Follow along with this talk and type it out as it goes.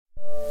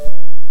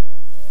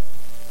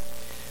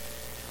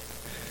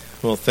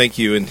Well, thank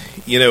you. And,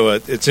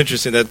 it's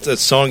interesting, that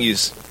song you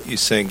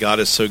sang, God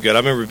is so good. I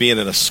remember being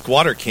in a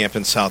squatter camp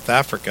in South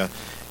Africa,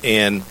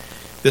 and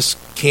this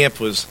camp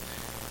was,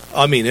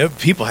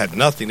 people had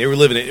nothing. They were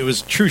living it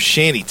was true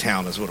shanty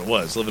town is what it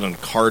was, living on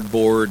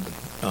cardboard,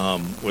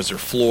 was their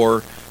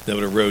floor. They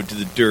would have rode to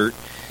the dirt,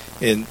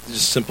 and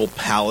just simple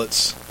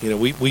pallets.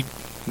 We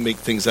make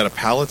things out of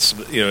pallets,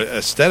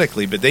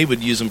 aesthetically, but they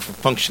would use them for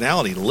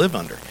functionality to live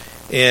under.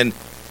 And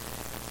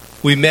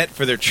we met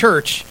for their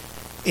church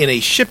in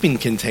a shipping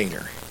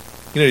container,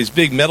 these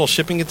big metal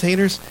shipping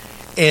containers.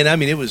 And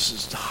it was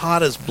as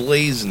hot as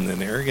blazing in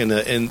there. And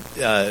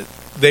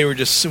they were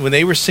just, when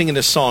they were singing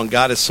this song,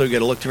 God is so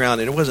good, I looked around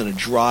and it wasn't a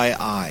dry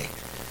eye.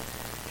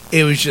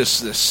 It was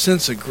just this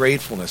sense of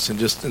gratefulness.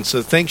 And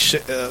so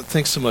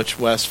thanks so much,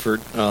 Wes, for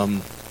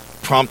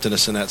prompting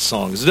us in that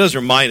song. Because it does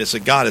remind us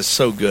that God is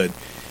so good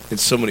in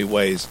so many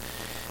ways.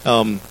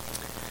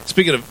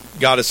 Speaking of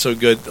God is so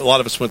good, a lot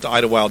of us went to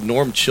Idlewild.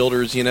 Norm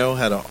Childers, had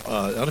I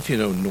don't know if you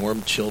know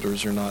Norm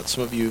Childers or not.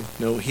 Some of you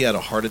know he had a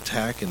heart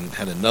attack and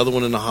had another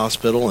one in the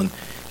hospital, and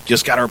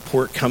just got a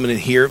report coming in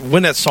here.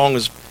 When that song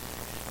was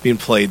being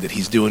played, that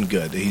he's doing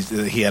good.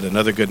 He had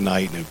another good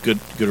night and a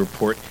good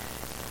report.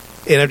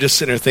 And I'm just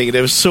sitting there thinking,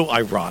 it was so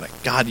ironic.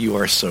 God, you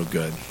are so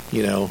good,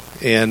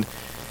 And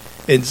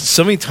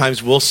so many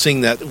times we'll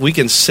sing that, we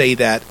can say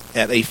that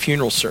at a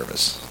funeral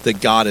service,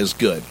 that God is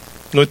good.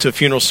 I went to a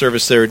funeral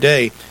service the other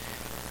day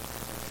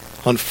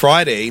on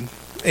Friday,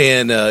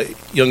 and a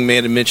young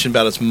man had mentioned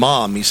about his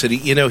mom. He said,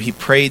 he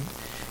prayed,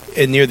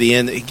 and near the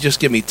end, he just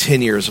give me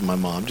 10 years of my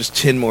mom, just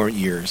 10 more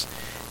years.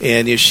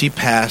 And she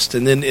passed,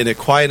 and then in a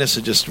quietness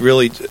of just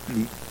really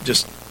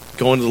just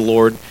going to the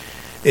Lord,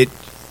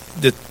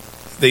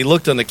 they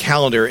looked on the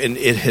calendar, and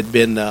it had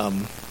been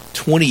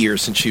 20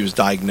 years since she was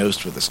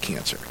diagnosed with this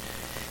cancer.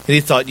 And he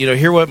thought,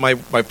 hear what my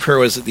prayer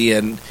was at the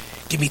end,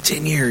 give me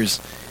 10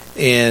 years.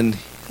 And,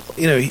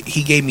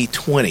 he gave me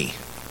 20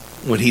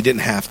 when he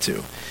didn't have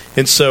to.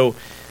 And so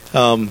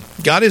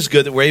God is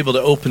good that we're able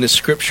to open His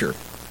Scripture.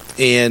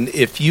 And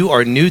if you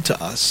are new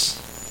to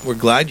us, we're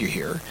glad you're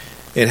here.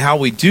 And how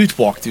we do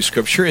walk through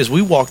Scripture is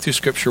we walk through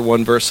Scripture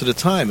one verse at a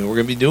time. And we're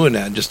going to be doing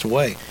that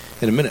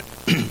in a minute.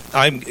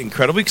 I'm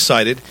incredibly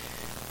excited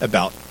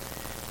about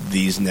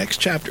these next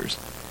chapters.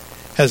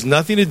 Has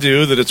nothing to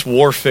do that it's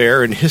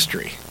warfare and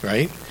history,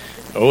 right?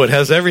 Oh, it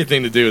has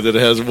everything to do that it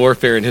has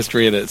warfare and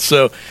history in it.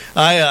 So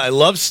I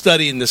love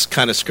studying this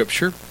kind of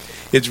Scripture.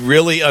 It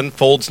really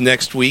unfolds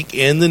next week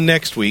and the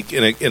next week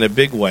in a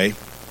big way.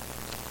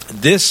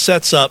 This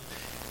sets up,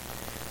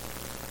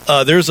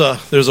 there's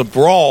a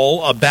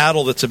brawl, a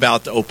battle that's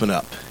about to open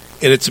up.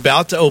 And it's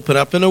about to open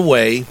up in a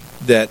way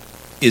that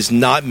is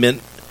not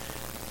meant,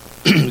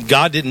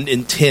 God didn't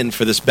intend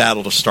for this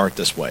battle to start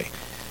this way.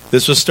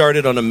 This was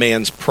started on a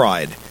man's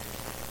pride.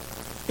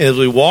 And as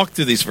we walk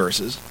through these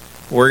verses,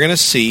 we're going to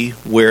see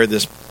where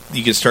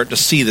you can start to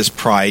see this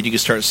pride. You can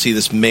start to see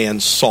this man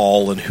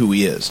Saul and who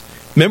he is.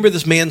 Remember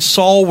this man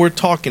Saul we're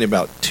talking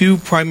about. Two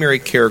primary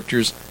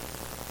characters.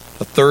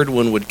 A third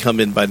one would come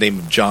in by the name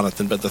of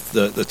Jonathan. But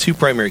the two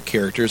primary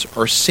characters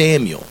are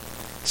Samuel.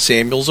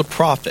 Samuel's a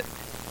prophet.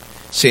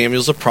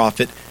 Samuel's a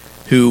prophet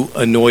who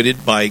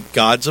anointed by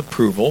God's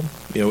approval,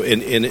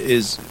 in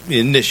his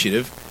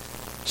initiative,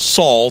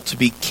 Saul to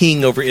be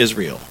king over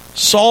Israel.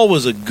 Saul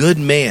was a good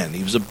man.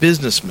 He was a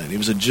businessman. He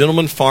was a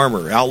gentleman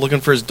farmer out looking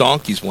for his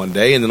donkeys one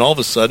day, and then all of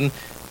a sudden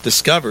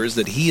discovers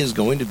that he is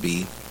going to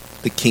be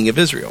the king of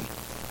Israel.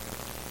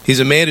 He's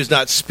a man who's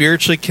not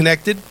spiritually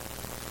connected.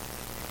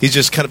 He's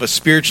just kind of a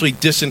spiritually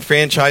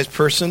disenfranchised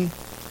person.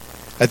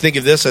 I think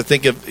of this. I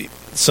think of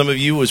some of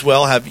you as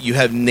well. You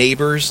have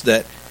neighbors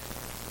that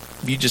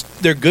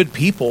they're good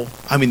people.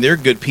 They're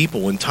good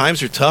people. When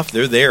times are tough,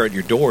 they're there at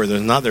your door. They're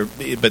not there,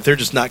 but they're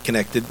just not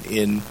connected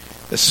in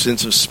a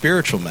sense of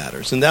spiritual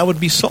matters, and that would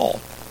be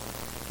Saul.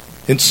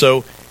 And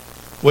so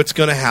what's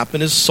going to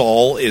happen is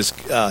Saul he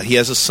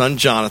has a son,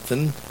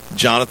 Jonathan.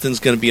 Jonathan's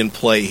going to be in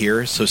play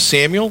here. So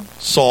Samuel,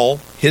 Saul,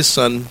 his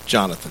son,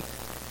 Jonathan.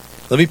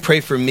 Let me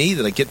pray for me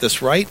that I get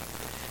this right,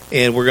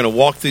 and we're going to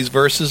walk these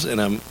verses, and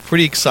I'm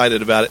pretty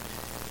excited about it.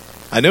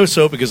 I know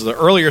so because of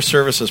the earlier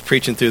service I was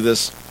preaching through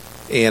this,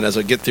 and as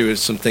I get through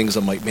some things,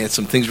 I'm like, man,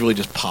 some things really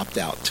just popped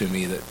out to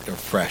me that are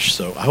fresh.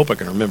 So I hope I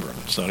can remember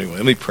them. So anyway,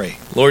 let me pray.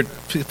 Lord,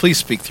 please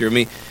speak through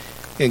me.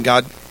 And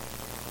God,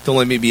 don't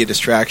let me be a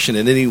distraction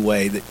in any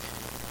way, that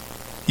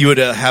you would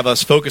have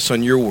us focus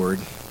on your word.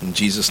 In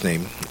Jesus'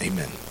 name,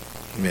 amen.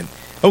 Amen.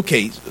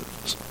 Okay,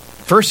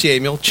 1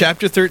 Samuel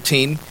chapter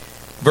 13,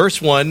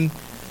 verse 1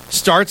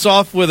 starts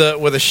off with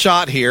a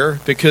shot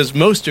here, because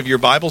most of your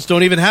Bibles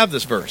don't even have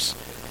this verse.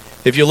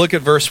 If you look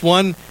at verse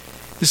 1,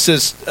 it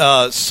says,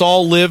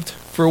 Saul lived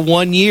for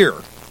 1 year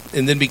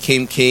and then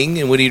became king,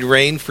 and when he'd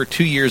reigned for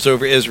 2 years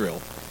over Israel.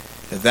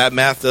 If that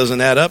math doesn't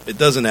add up, it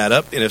doesn't add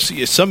up. And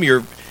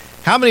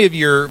how many of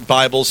your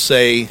Bibles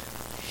say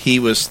he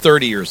was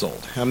 30 years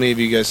old? How many of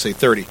you guys say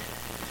 30?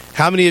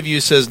 How many of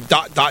you says ...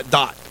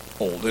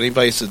 old?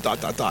 Anybody says ...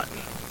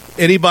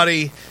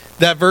 Anybody,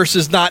 that verse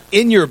is not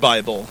in your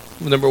Bible,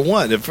 number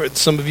one. If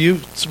some of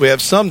you, we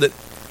have some that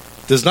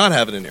does not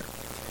have it in there.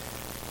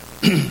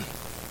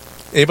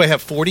 Anybody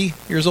have 40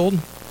 years old?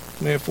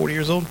 Anybody have 40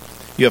 years old?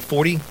 You have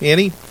 40,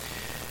 Annie?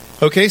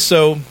 Okay,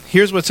 so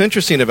here's what's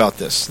interesting about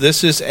this.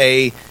 This is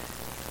a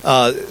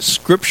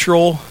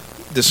scriptural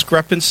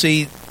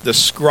discrepancy. The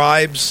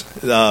scribes,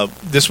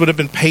 this would have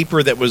been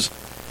paper that was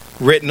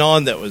written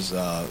on that was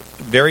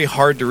very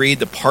hard to read.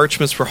 The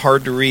parchments were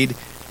hard to read.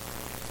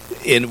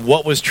 And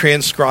what was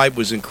transcribed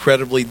was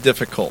incredibly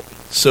difficult.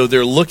 So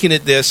they're looking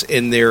at this,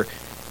 and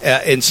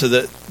so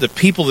the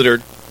people that are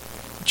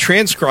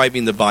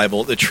transcribing the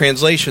Bible, the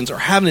translations, are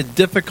having a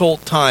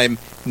difficult time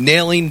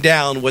nailing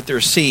down what they're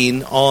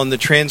seeing on the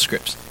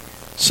transcripts.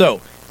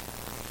 So,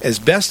 as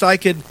best I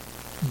could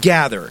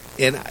gather,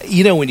 and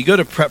when you go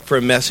to prep for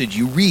a message,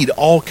 you read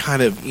all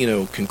kind of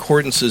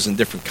concordances and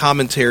different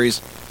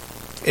commentaries.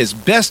 As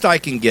best I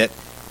can get,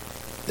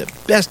 the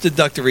best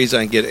deductive reason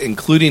I can get,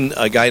 including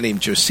a guy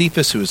named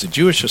Josephus, who is a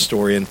Jewish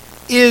historian,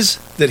 is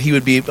that he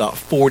would be about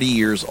 40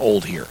 years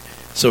old here.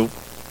 So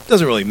it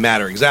doesn't really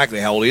matter exactly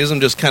how old he is.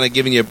 I'm just kind of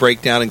giving you a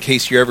breakdown in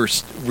case you're ever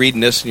reading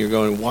this and you're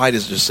going, why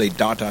does it just say ...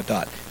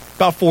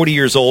 About 40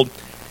 years old.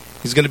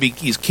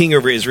 He's king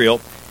over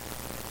Israel.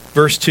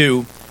 Verse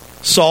 2,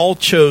 Saul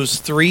chose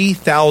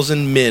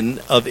 3,000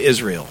 men of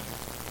Israel.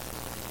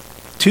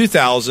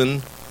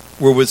 2,000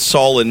 were with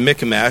Saul in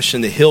Michmash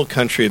in the hill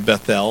country of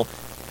Bethel,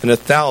 and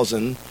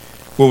 1,000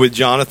 were with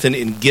Jonathan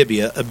in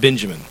Gibeah of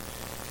Benjamin.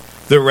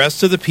 The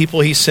rest of the people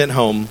he sent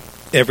home,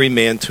 every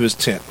man to his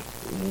tent.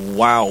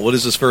 Wow, what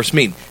does this verse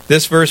mean?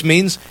 This verse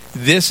means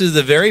this is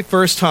the very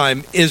first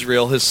time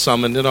Israel has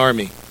summoned an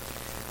army.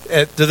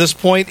 To this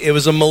point, it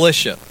was a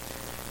militia.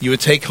 You would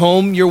take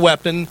home your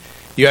weapon,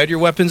 you had your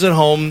weapons at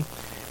home,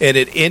 and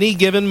at any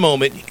given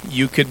moment,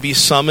 you could be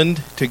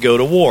summoned to go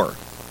to war.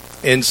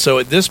 And so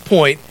at this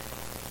point,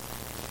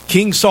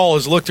 King Saul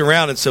has looked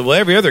around and said, well,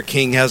 every other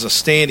king has a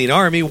standing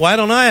army. Why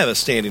don't I have a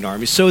standing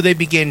army? So they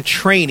began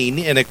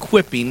training and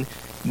equipping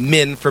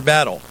men for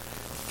battle.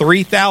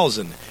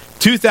 3,000.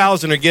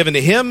 2,000 are given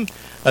to him.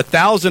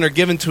 1,000 are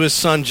given to his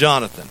son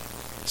Jonathan.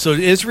 So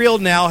Israel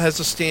now has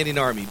a standing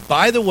army.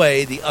 By the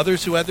way, the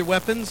others who had their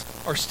weapons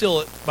are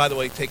still, by the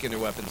way, taking their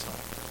weapons home.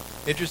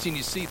 Interesting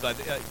you see, but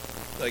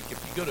like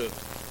if you go to,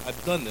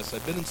 I've done this.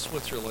 I've been in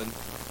Switzerland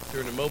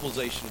during a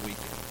mobilization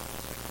weekend.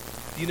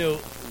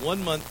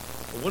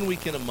 1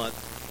 weekend a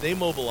month, they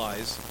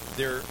mobilize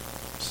their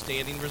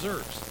standing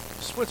reserves.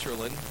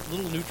 Switzerland, a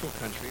little neutral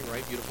country,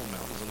 right? Beautiful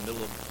mountains in the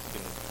middle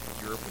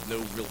of Europe with no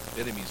real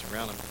enemies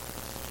around them,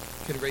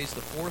 can raise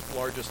the 4th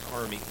largest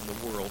army in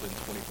the world in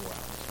 24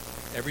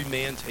 hours. Every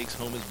man takes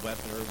home his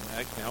weapon, or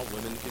now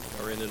women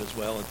are in it as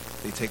well, and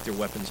they take their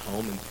weapons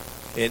home,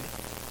 and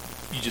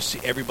you just see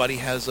everybody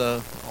has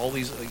all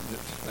these.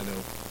 I know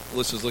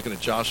Alyssa's looking at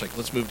Josh like,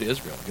 let's move to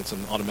Israel and get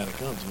some automatic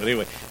guns. But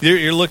anyway,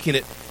 you're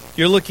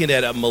looking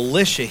at a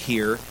militia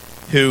here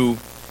who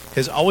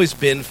has always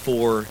been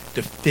for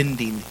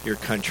defending your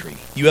country.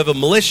 You have a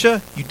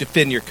militia, you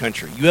defend your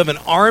country. You have an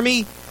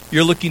army,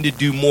 you're looking to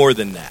do more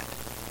than that.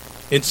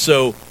 And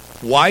so,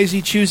 why is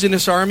he choosing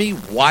this army?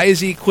 Why is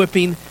he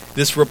equipping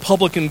this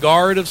Republican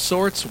Guard of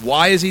sorts?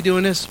 Why is he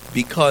doing this?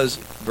 Because,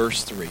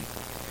 verse 3,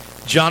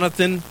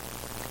 Jonathan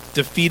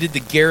defeated the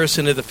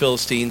garrison of the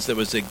Philistines that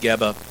was at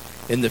Geba,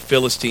 and the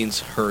Philistines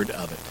heard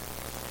of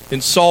it.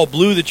 And Saul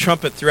blew the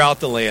trumpet throughout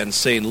the land,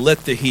 saying,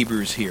 let the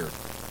Hebrews hear.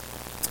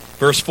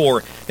 Verse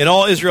 4, and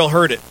all Israel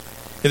heard it,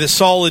 and that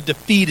Saul had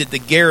defeated the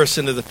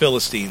garrison of the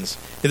Philistines,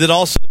 and that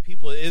also the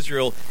people of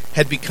Israel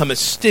had become a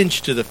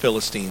stench to the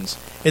Philistines,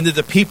 and that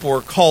the people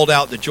were called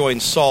out to join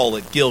Saul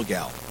at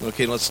Gilgal.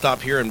 Okay, let's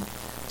stop here and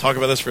talk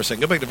about this for a second.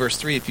 Go back to verse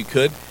 3 if you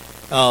could.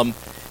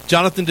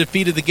 Jonathan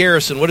defeated the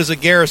garrison. What is a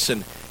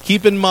garrison?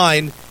 Keep in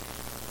mind,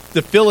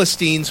 the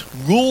Philistines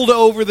ruled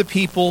over the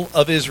people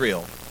of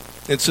Israel.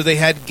 And so they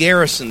had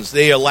garrisons.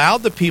 They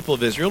allowed the people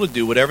of Israel to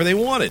do whatever they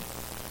wanted.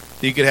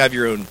 You could have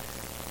your own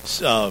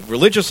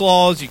religious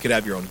laws, you could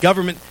have your own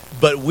government,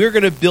 but we're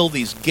going to build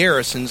these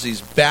garrisons,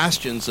 these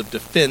bastions of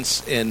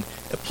defense, and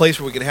a place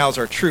where we can house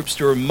our troops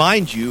to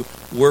remind you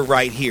we're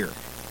right here.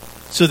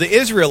 So the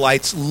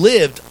Israelites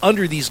lived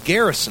under these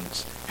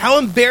garrisons. How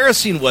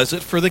embarrassing was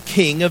it for the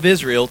king of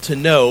Israel to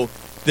know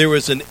there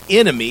was an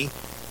enemy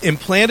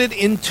implanted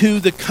into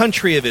the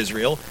country of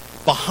Israel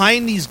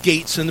behind these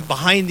gates and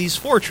behind these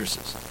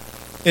fortresses?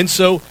 And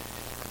so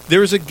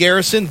there was a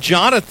garrison.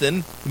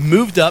 Jonathan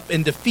moved up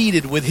and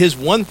defeated with his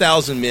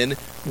 1,000 men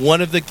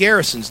one of the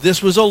garrisons.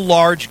 This was a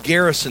large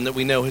garrison that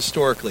we know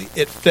historically.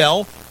 It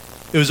fell.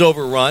 It was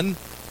overrun.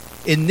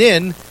 And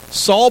then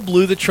Saul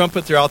blew the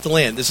trumpet throughout the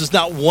land. This is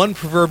not one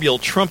proverbial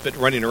trumpet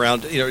running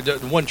around,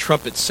 one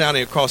trumpet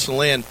sounding across the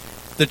land.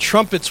 The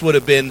trumpets would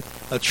have been,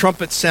 a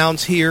trumpet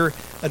sounds here,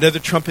 another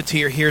trumpet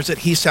here hears it,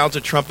 he sounds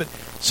a trumpet.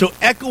 So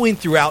echoing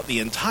throughout the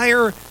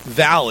entire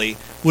valley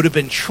would have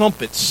been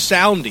trumpets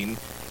sounding,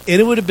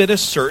 and it would have been a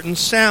certain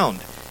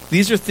sound.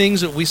 These are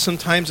things that we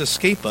sometimes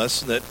escape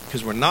us, that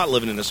because we're not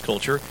living in this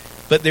culture,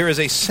 but there is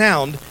a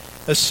sound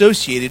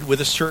associated with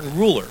a certain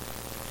ruler.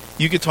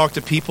 You could talk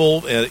to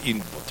people, you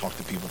can talk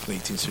to people from the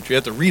 18th century, you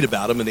have to read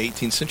about them in the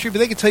 18th century, but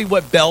they could tell you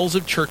what bells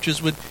of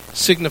churches would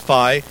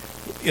signify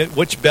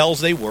which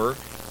bells they were.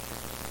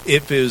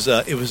 If it was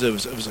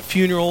a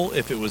funeral,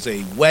 if it was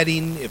a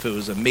wedding, if it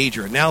was a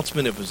major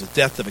announcement, if it was the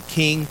death of a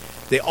king,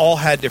 they all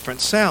had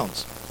different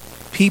sounds.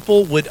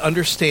 People would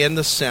understand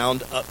the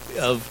sound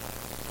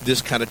of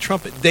this kind of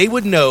trumpet. They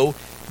would know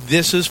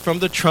this is from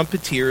the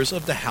trumpeters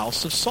of the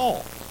house of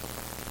Saul.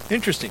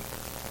 Interesting.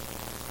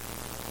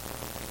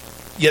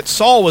 Yet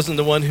Saul wasn't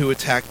the one who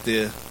attacked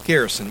the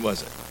garrison,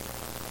 was it?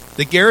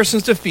 The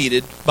garrison's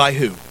defeated by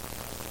who?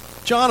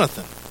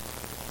 Jonathan.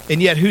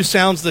 And yet who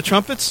sounds the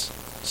trumpets?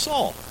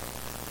 Saul.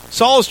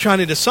 Saul is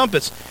sounding the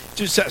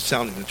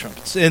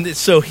trumpets. And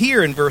so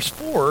here in verse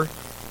 4,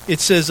 it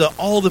says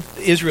all of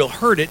Israel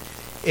heard it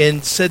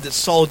and said that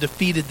Saul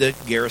defeated the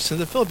garrison of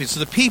the Philistines. So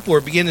the people are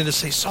beginning to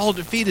say, Saul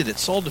defeated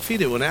it,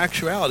 when in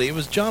actuality it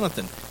was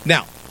Jonathan.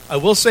 Now, I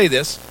will say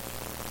this.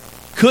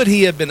 Could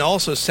he have been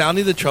also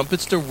sounding the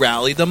trumpets to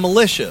rally the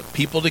militia,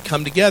 people to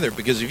come together?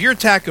 Because if you're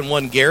attacking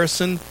one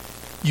garrison,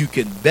 you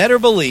can better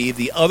believe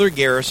the other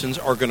garrisons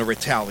are going to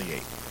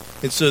retaliate.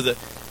 And so the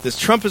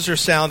trumpets are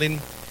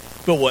sounding.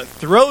 But what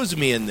throws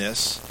me in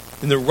this,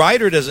 and the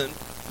writer doesn't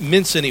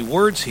mince any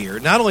words here,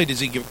 not only does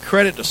he give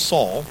credit to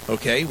Saul,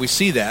 okay, we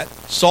see that.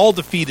 Saul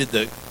defeated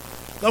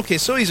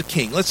so he's a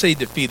king. Let's say he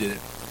defeated it.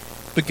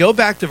 But go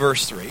back to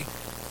verse 3.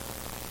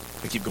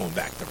 I keep going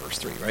back to verse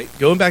 3, right?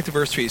 Going back to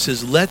verse 3, it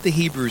says, let the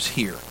Hebrews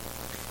hear.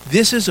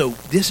 This is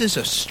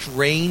a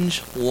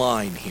strange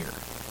line here.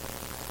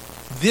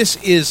 This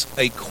is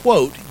a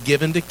quote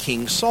given to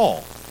King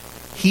Saul.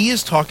 He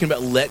is talking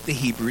about let the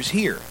Hebrews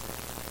hear.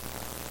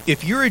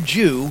 If you're a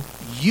Jew,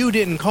 you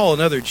didn't call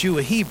another Jew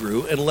a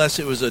Hebrew unless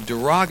it was a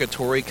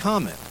derogatory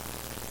comment.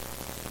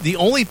 The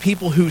only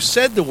people who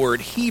said the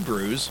word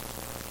Hebrews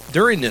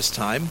during this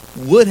time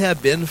would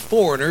have been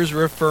foreigners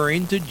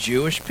referring to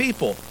Jewish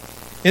people.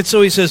 And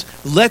so he says,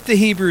 let the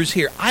Hebrews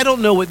hear. I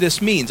don't know what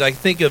this means. I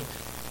think of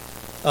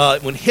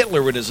when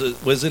Hitler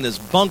was in his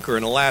bunker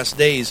in the last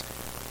days,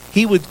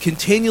 he would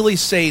continually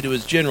say to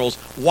his generals,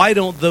 why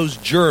don't those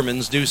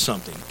Germans do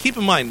something? Keep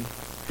in mind,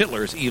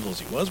 Hitler, as evil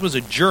as he was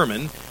a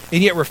German,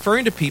 and yet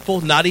referring to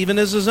people not even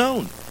as his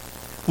own.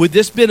 Would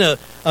this been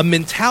a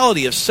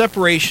mentality of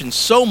separation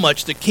so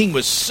much the king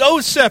was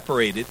so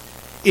separated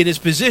in his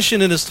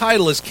position and his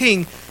title as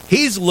king,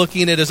 he's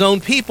looking at his own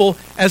people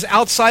as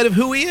outside of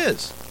who he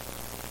is.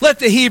 Let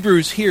the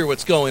Hebrews hear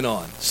what's going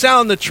on.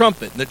 Sound the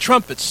trumpet, and the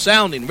trumpet's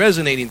sounding,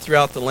 resonating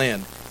throughout the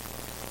land.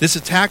 This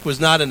attack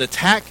was not an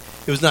attack.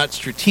 It was not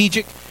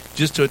strategic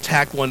just to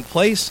attack one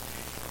place.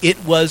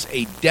 It was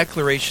a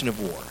declaration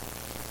of war.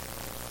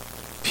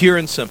 Pure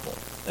and simple.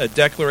 A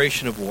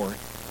declaration of war.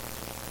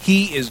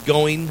 He is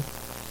going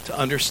to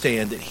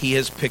understand that he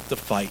has picked the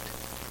fight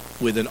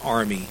with an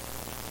army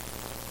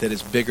that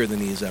is bigger than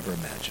he has ever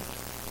imagined.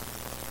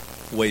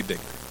 Way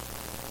bigger.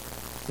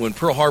 When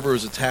Pearl Harbor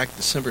was attacked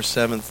December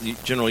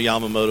 7th, General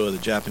Yamamoto of the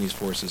Japanese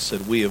forces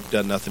said, we have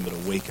done nothing but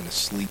awaken a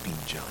sleeping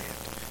giant.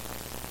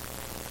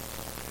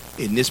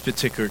 In this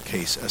particular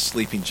case, a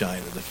sleeping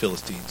giant of the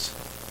Philistines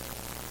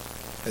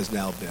has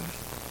now been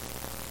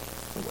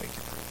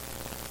awakened.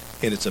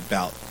 And it's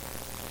about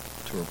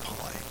to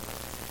reply.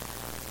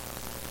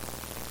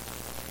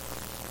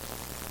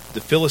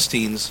 The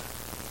Philistines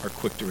are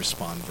quick to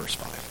respond, verse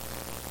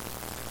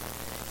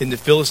 5. And the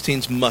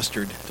Philistines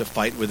mustered to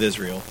fight with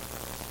Israel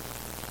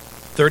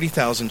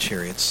 30,000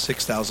 chariots,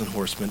 6,000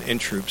 horsemen, and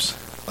troops,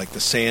 like the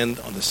sand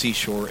on the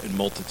seashore in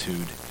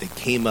multitude. They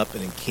came up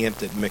and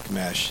encamped at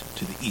Michmash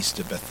to the east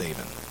of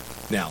Bethaven.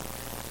 Now,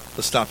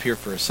 let's stop here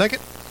for a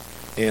second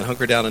and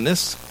hunker down on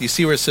this. Do you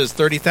see where it says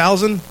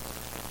 30,000?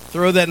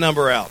 Throw that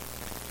number out.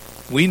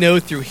 We know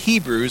through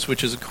Hebrews,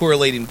 which is a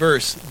correlating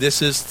verse,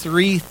 this is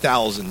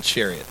 3,000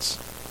 chariots.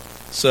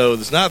 So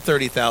there's not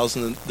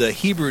 30,000. The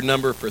Hebrew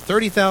number for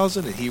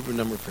 30,000 and Hebrew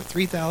number for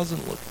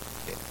 3,000 look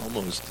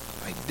almost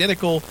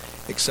identical,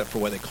 except for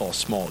what they call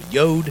small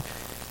yod,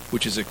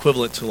 which is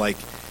equivalent to like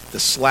the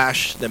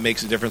slash that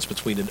makes a difference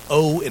between an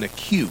O and a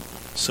Q.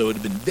 So it would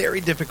have been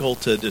very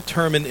difficult to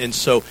determine, and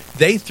so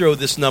they throw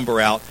this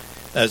number out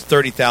as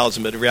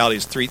 30,000, but in reality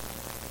it's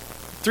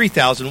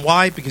 3,000.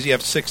 Why? Because you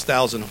have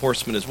 6,000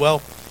 horsemen as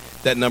well.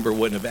 That number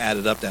wouldn't have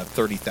added up to have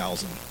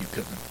 30,000. You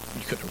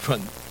couldn't have run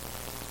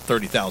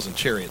 30,000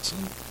 chariots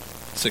and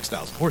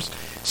 6,000 horses.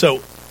 So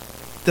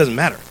it doesn't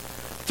matter.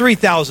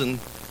 3,000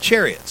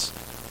 chariots.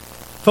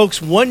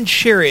 Folks, one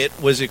chariot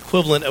was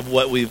equivalent of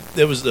what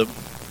that was the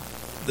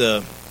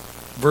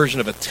version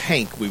of a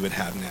tank we would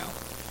have now.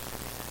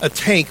 A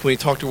tank, when you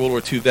talk to World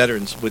War II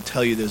veterans, would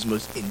tell you the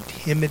most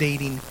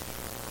intimidating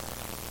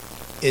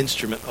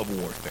instrument of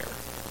warfare.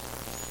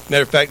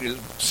 Matter of fact,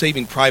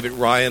 Saving Private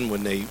Ryan,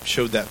 when they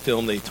showed that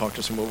film, they talked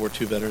to some World War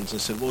II veterans and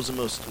said, what was the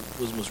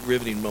most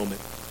riveting moment?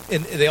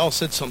 And they all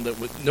said something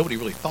that nobody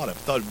really thought of.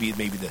 Thought it would be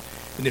maybe the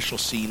initial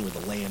scene with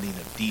the landing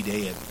of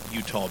D-Day at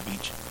Utah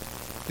Beach.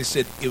 They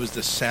said it was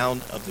the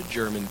sound of the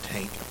German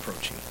tank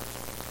approaching.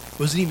 It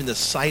wasn't even the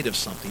sight of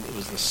something. It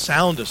was the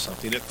sound of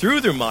something. It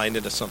threw their mind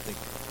into something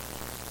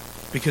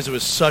because it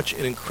was such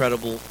an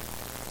incredible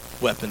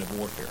weapon of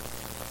warfare.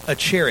 A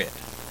chariot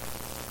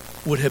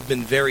would have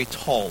been very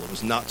tall. It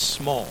was not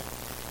small.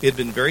 It had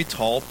been very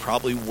tall,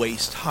 probably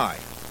waist high.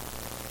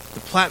 The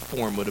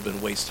platform would have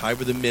been waist high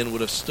where the men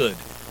would have stood.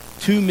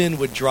 2 men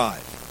would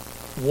drive.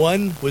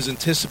 One was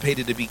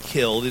anticipated to be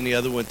killed and the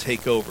other one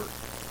take over.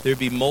 There would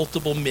be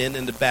multiple men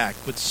in the back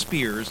with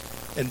spears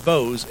and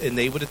bows, and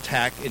they would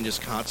attack and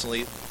just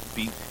constantly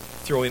be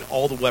throwing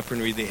all the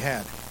weaponry they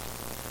had.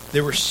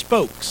 There were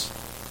spokes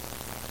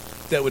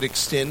that would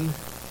extend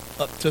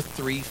up to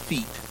 3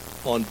 feet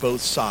on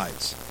both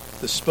sides.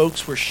 The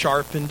spokes were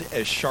sharp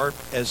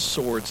as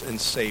swords and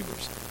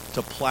sabers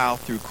to plow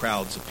through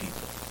crowds of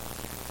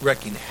people,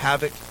 wreaking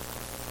havoc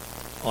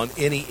on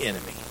any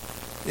enemy.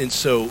 And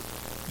so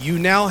you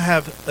now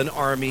have an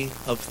army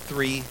of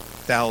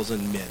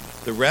 3,000 men.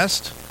 The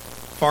rest,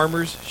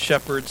 farmers,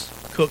 shepherds,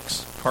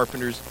 cooks,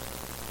 carpenters,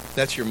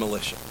 that's your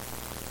militia.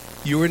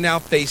 You are now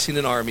facing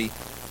an army,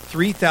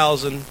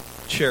 3,000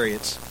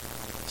 chariots,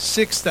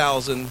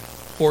 6,000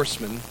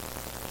 horsemen.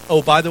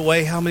 Oh, by the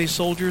way, how many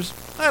soldiers?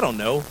 I don't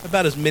know.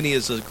 About as many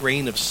as a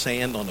grain of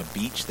sand on a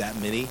beach, that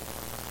many.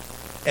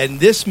 And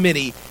this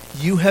many,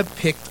 you have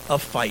picked a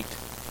fight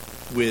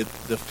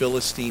with the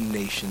Philistine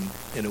nation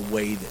in a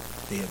way that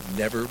they have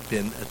never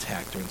been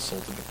attacked or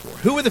insulted before.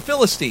 Who are the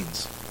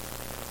Philistines?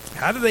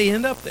 How did they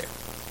end up there?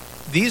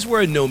 These were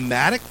a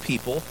nomadic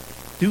people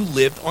who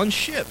lived on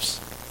ships.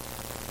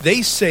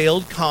 They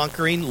sailed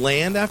conquering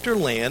land after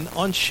land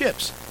on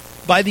ships.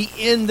 By the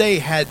end, they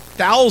had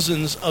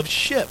thousands of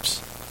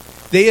ships.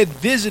 They had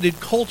visited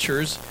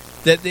cultures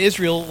that the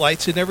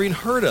Israelites had never even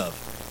heard of.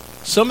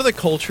 Some of the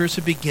cultures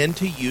had begun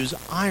to use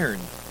iron,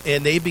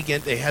 and they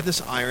had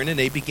this iron, and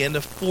they began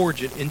to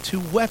forge it into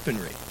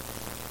weaponry.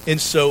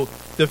 And so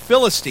the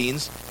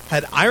Philistines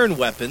had iron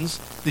weapons.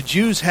 The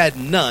Jews had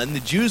none. The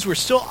Jews were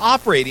still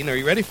operating, are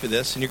you ready for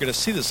this? And you're going to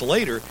see this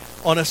later,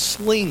 on a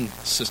sling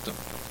system.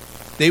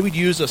 They would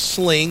use a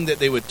sling that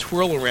they would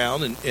twirl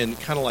around and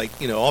kind of like,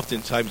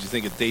 oftentimes you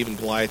think of David and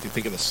Goliath, you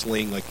think of a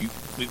sling like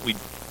we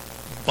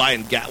buy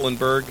in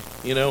Gatlinburg,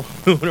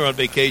 when we're on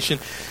vacation,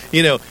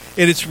 and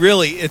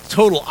it's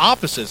total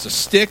opposite. It's a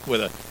stick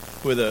with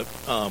a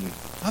I'll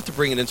have to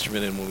bring an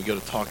instrument in when we go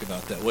to talk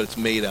about that, what it's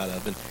made out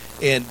of,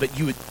 but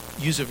you would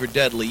use it for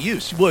deadly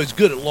use. Well, it's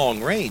good at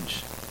long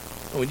range.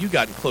 When you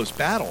got in close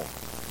battle,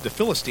 the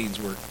Philistines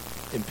were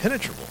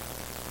impenetrable.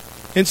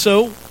 And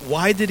so,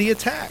 why did he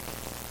attack?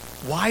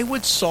 Why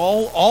would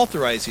Saul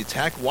authorize the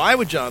attack? Why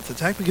would Jonathan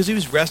attack? Because he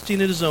was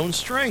resting in his own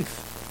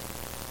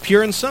strength.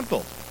 Pure and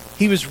simple.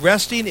 He was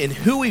resting in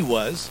who he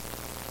was,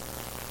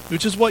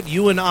 which is what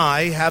you and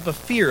I have a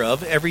fear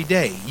of every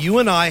day. You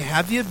and I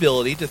have the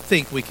ability to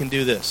think we can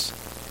do this.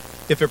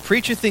 If a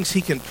preacher thinks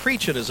he can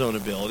preach on his own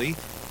ability,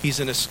 he's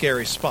in a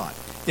scary spot.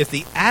 If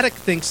the addict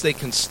thinks they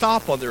can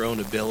stop on their own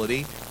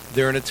ability,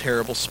 they're in a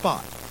terrible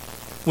spot.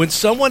 When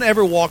someone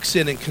ever walks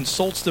in and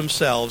consults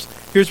themselves,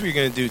 here's what you're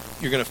going to do.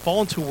 You're going to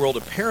fall into a world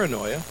of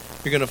paranoia.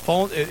 You're going to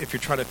fall, if you're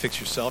trying to fix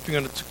yourself, you're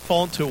going to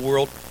fall into a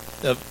world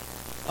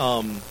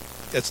of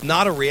that's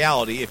not a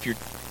reality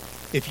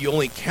if you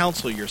only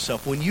counsel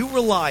yourself. When you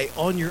rely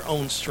on your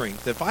own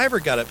strength, if I ever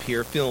got up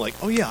here feeling like,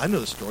 oh yeah, I know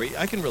the story,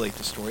 I can relate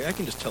the story, I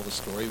can just tell the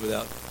story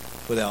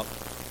without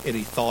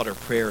any thought or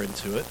prayer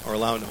into it, or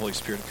allowing the Holy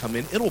Spirit to come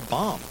in, it'll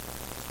bomb.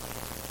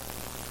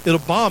 It'll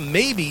bomb,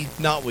 maybe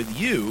not with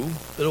you,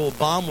 but it will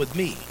bomb with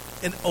me.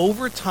 And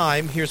over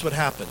time, here's what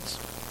happens.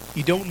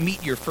 You don't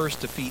meet your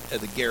first defeat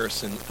at the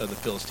garrison of the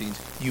Philistines.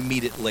 You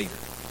meet it later.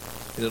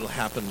 And it'll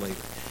happen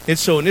later. And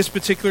so in this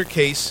particular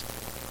case,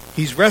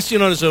 he's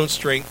resting on his own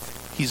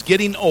strength. He's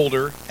getting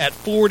older. At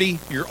 40,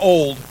 you're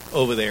old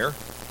over there.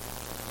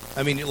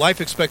 I mean, your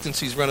life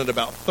expectancy is running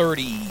about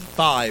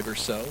 35 or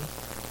so.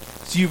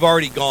 So you've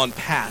already gone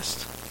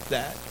past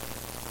that.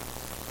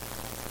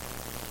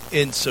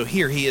 And so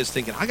here he is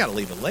thinking, I got to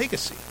leave a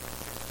legacy.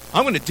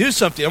 I'm going to do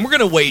something. And we're going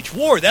to wage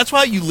war. That's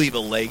why you leave a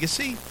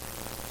legacy.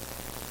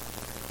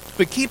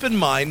 But keep in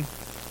mind,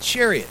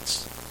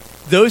 chariots.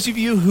 Those of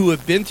you who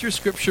have been through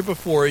Scripture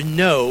before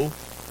know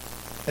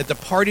at the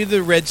parting of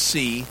the Red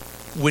Sea,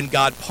 when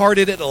God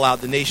parted it, allowed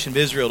the nation of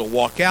Israel to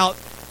walk out,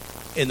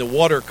 and the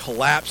water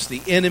collapsed,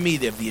 the enemy,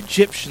 the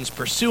Egyptians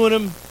pursuing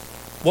them.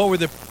 What were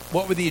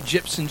the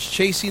Egyptians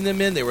chasing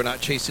them in? They were not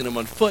chasing them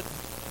on foot.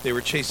 They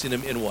were chasing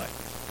them in what?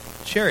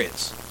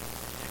 Chariots.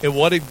 And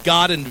what did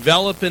God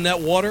envelop in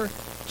that water?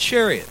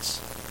 Chariots.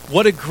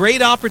 What a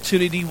great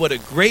opportunity, what a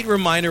great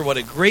reminder, what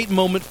a great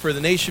moment for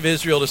the nation of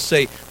Israel to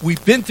say,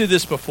 we've been through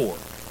this before.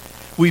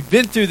 We've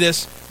been through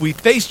this. We've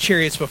faced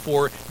chariots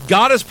before.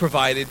 God has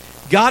provided.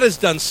 God has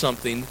done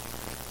something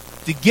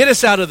to get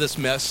us out of this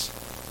mess.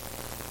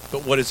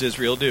 But what does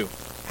Israel do?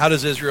 How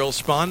does Israel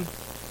respond?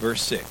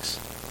 Verse 6.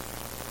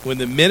 When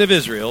the men of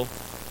Israel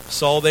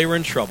saw they were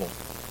in trouble,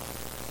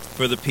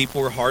 for the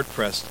people were hard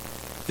pressed,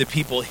 the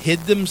people hid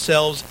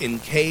themselves in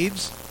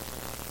caves,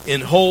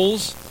 in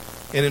holes,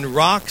 and in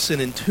rocks,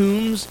 and in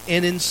tombs,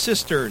 and in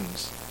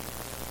cisterns.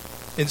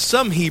 And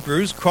some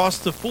Hebrews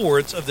crossed the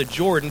fords of the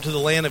Jordan to the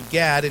land of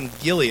Gad and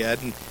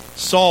Gilead, and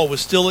Saul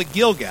was still at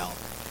Gilgal,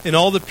 and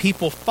all the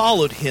people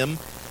followed him,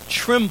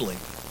 trembling.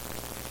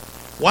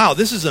 Wow,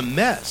 this is a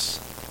mess.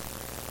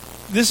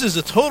 This is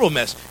a total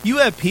mess. You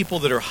have people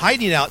that are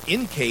hiding out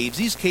in caves.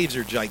 These caves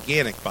are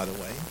gigantic, by the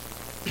way.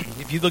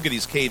 If you look at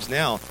these caves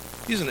now,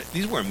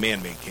 these weren't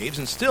man-made caves,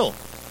 and still,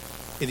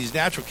 in these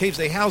natural caves,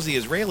 they house the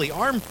Israeli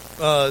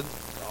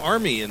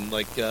army and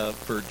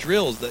for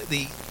drills.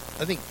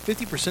 I think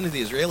 50% of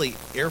the Israeli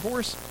Air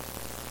Force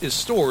is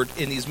stored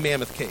in these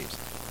mammoth caves.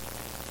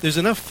 There's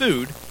enough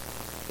food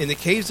in the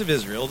caves of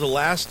Israel to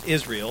last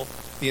Israel,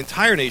 the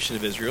entire nation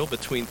of Israel,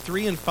 between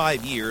 3 and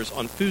 5 years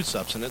on food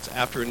subsistence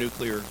after a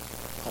nuclear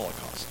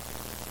holocaust.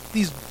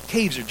 These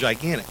caves are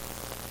gigantic.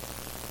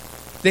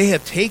 They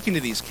have taken to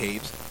these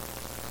caves.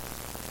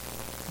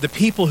 The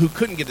people who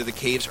couldn't get to the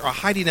caves are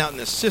hiding out in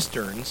the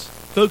cisterns.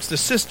 Folks, the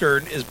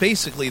cistern is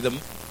basically a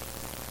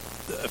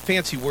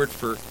fancy word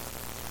for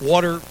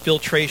water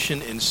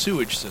filtration and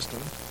sewage system.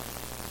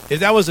 If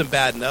that wasn't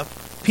bad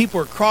enough,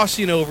 people are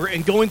crossing over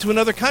and going to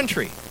another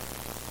country.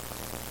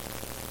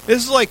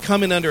 This is like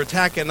coming under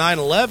attack at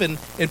 9/11,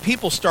 and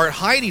people start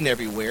hiding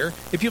everywhere,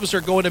 and people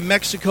start going to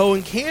Mexico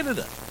and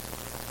Canada,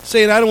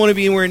 saying, I don't want to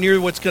be anywhere near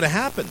what's going to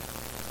happen.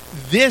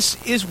 This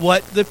is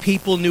what the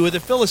people knew of the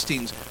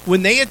Philistines.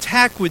 When they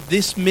attack with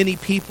this many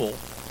people,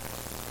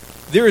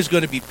 there is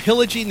going to be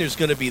pillaging, there's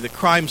going to be the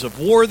crimes of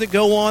war that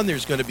go on,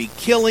 there's going to be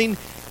killing.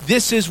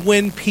 This is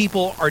when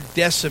people are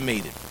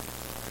decimated.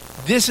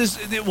 This is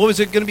what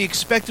was it going to be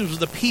expected was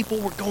the people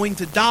were going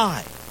to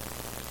die.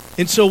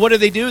 And so what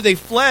did? They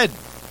fled.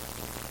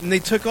 And they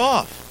took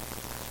off.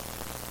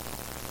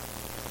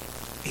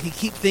 And you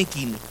keep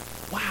thinking,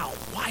 wow,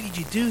 why did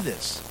you do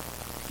this?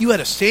 You had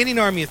a standing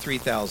army of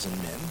 3,000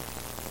 men.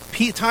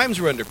 Times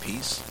were under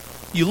peace.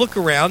 You look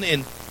around,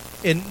 and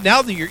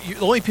now the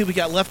only people you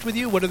got left with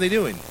you, what are they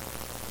doing?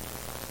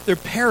 They're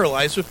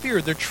paralyzed with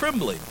fear. They're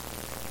trembling.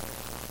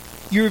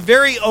 Your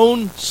very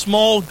own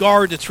small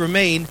guard that's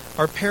remained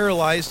are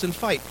paralyzed in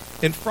fright.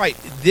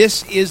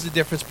 This is the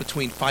difference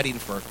between fighting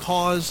for a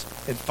cause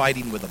and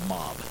fighting with a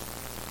mob.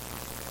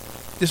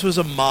 This was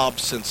a mob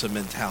sense of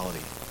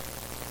mentality.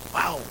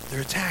 Wow,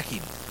 they're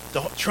attacking.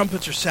 The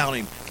trumpets are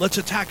sounding. Let's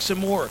attack some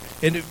more.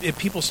 And if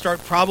people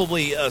start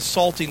probably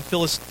assaulting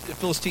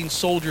Philistine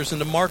soldiers in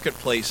the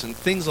marketplace and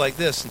things like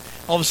this, and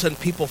all of a sudden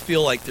people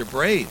feel like they're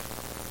brave.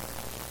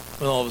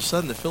 Well, all of a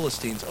sudden the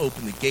Philistines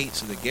open the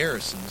gates of the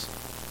garrisons,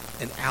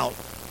 and out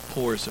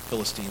pours the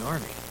Philistine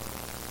army.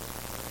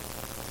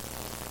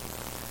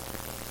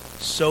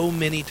 So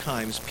many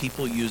times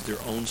people use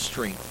their own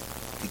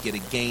strength to get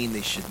a gain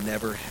they should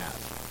never have.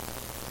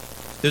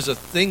 There's a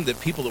thing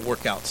that people that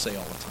work out say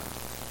all the time.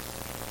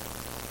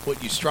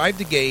 What you strive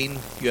to gain,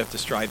 you have to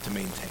strive to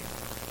maintain.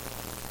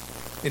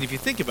 And if you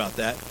think about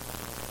that,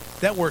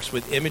 that works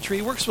with imagery.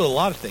 It works with a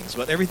lot of things,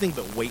 but everything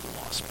but weight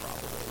loss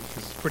probably,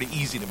 because it's pretty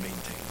easy to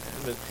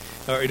maintain.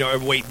 Or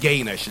weight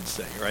gain, I should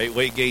say, right?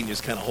 Weight gain, you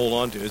just kind of hold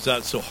on to. It's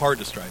not so hard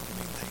to strive to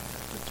maintain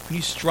that.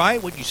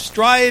 But when you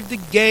strive to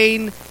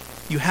gain,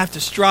 you have to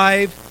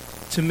strive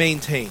to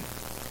maintain.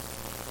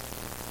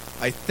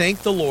 I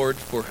thank the Lord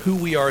for who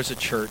we are as a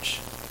church.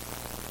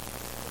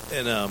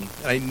 And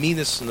I mean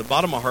this in the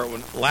bottom of my heart.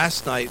 When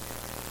last night,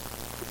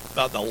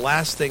 about the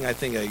last thing I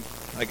think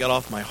I got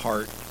off my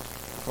heart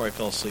before I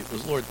fell asleep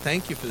was, Lord,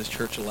 thank you for this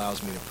church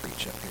allows me to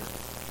preach up here.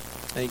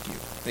 Thank you.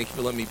 Thank you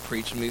for letting me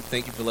preach.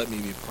 Thank you for letting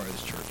me be a part of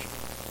this church.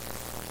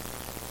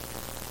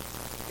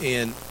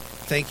 And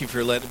thank you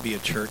for letting it be a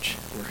church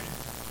where,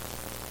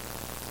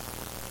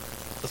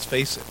 let's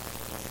face it,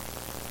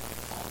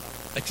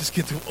 I just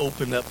get to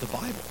open up the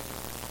Bible.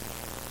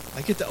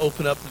 I get to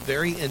open up the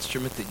very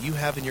instrument that you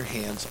have in your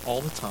hands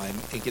all the time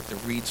and get to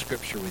read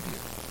Scripture with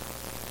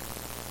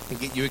you and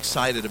get you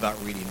excited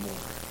about reading more.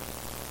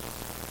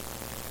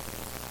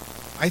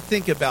 I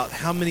think about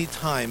how many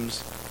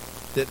times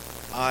that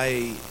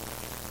I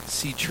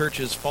see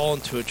churches fall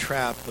into a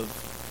trap of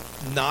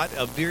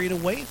veering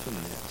away from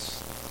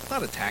this. It's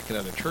not attacking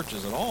other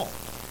churches at all.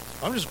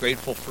 I'm just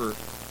grateful for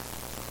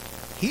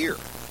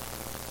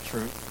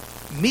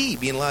me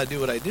being allowed to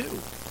do what I do.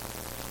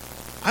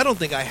 I don't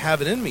think I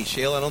have it in me,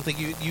 Shale. I don't think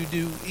you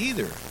do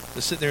either.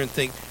 To sit there and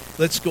think,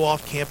 let's go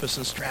off campus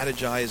and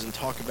strategize and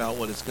talk about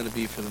what it's going to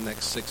be for the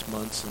next 6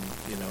 months and,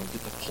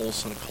 get the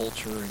pulse on a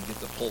culture and get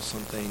the pulse on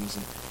things.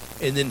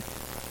 And then,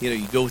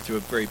 you go through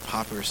a very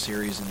popular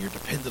series and you're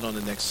dependent on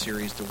the next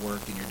series to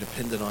work and you're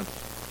dependent on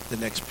the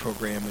next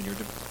program. And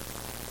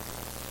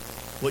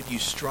what you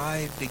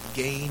strive to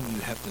gain, you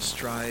have to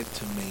strive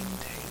to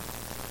maintain.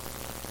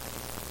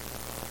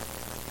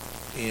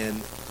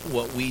 And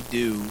what we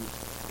do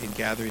in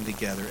gathering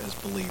together as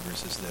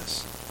believers is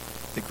this.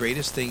 The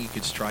greatest thing you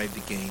could strive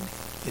to gain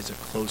is a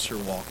closer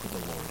walk with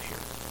the Lord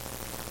here.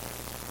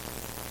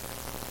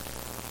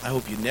 I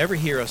hope you never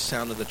hear us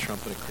sound of the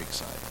trumpet at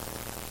Creekside.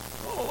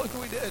 Oh, look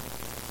what we did.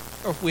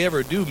 Or if we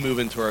ever do move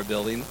into our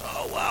building,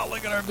 oh, wow,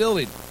 look at our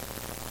building.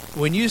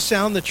 When you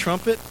sound the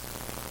trumpet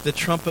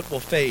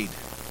will fade.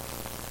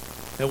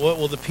 And what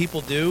will the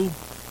people do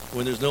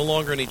when there's no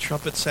longer any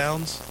trumpet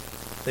sounds?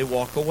 They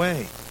walk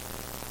away.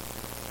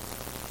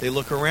 They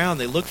look around.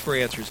 They look for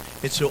answers.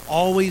 And so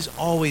always,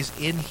 always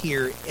in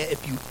here,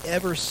 if you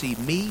ever see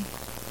me,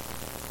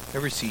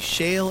 Ever see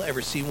Shale?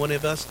 Ever see one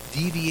of us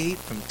deviate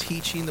from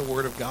teaching the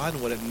Word of God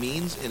and what it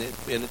means in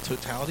its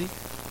totality?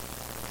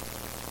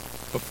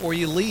 Before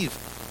you leave,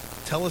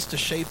 tell us to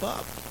shape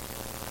up.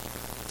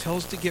 Tell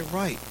us to get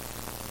right.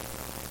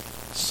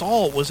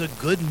 Saul was a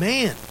good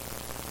man.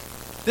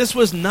 This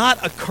was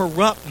not a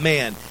corrupt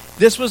man.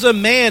 This was a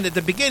man at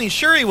the beginning.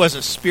 Sure, he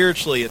wasn't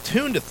spiritually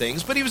attuned to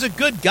things, but he was a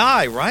good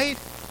guy, right?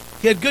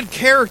 He had good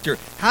character.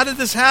 How did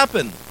this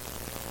happen?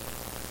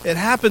 It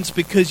happens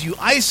because you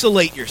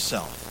isolate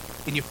yourself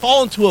and you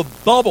fall into a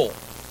bubble.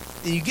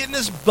 And you get in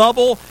this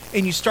bubble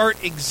and you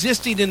start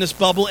existing in this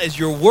bubble as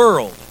your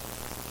world.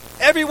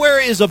 Everywhere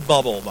is a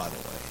bubble, by the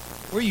way.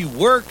 Where you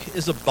work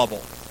is a bubble.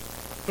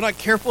 If we're not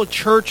careful,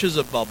 church is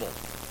a bubble.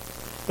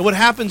 And what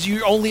happens,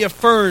 you're only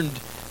affirmed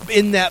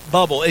in that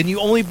bubble, and you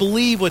only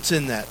believe what's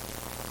in that.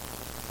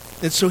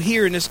 And so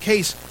here, in this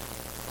case,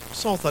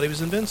 Saul thought he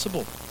was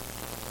invincible.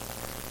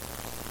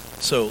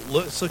 So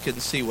let's look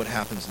and see what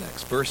happens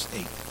next. Verse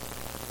 8.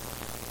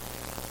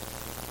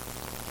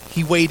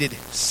 He waited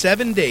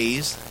 7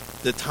 days,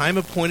 the time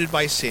appointed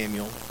by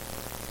Samuel,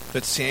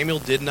 but Samuel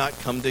did not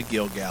come to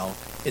Gilgal,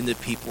 and the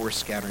people were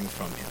scattering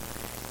from him.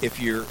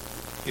 If you're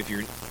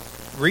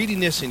reading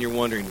this and you're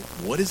wondering,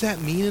 what does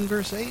that mean in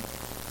verse 8?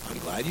 I'm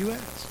glad you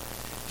asked.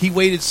 He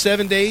waited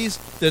 7 days,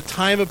 the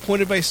time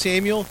appointed by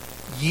Samuel.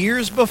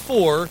 Years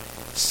before,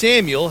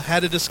 Samuel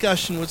had a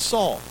discussion with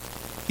Saul.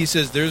 He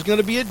says, there's going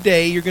to be a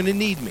day you're going to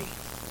need me.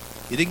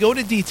 He didn't go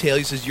into detail.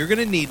 He says, you're going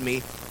to need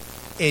me,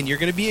 and you're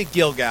going to be at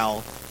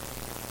Gilgal,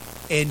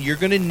 and you're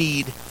going to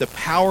need the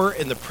power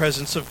and the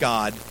presence of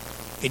God,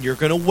 and you're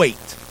going to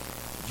wait.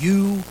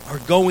 You are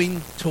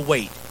going to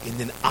wait, and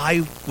then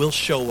I will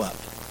show up,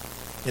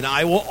 and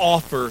I will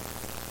offer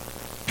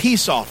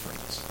peace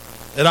offerings,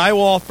 and I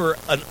will offer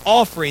an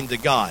offering to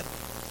God,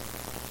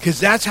 because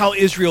that's how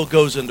Israel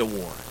goes into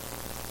war.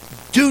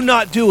 Do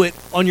not do it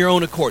on your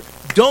own accord.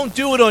 Don't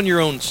do it on your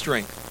own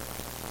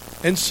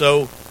strength. And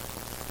so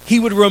he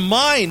would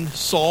remind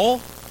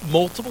Saul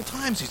multiple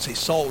times. He'd say,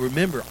 Saul,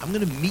 remember, I'm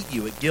going to meet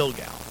you at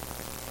Gilgal.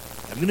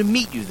 I'm going to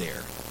meet you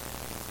there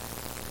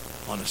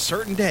on a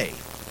certain day.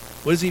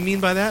 What does he mean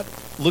by that?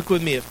 Look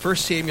with me at 1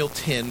 Samuel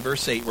 10,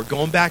 verse 8. We're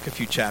going back a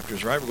few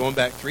chapters, right? We're going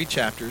back 3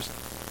 chapters.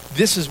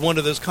 This is one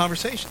of those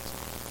conversations.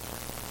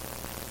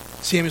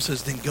 Samuel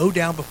says, then go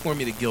down before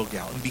me to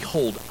Gilgal, and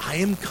behold, I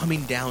am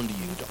coming down to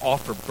you to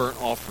offer burnt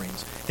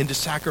offerings and to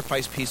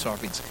sacrifice peace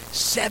offerings.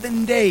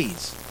 7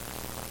 days.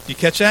 Do you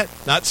catch that?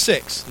 Not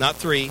 6, not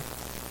 3.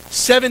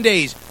 7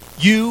 days.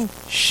 You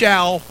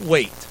shall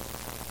wait.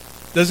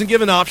 Doesn't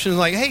give an option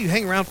like, hey, you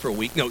hang around for a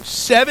week. No,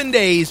 7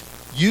 days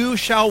you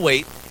shall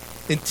wait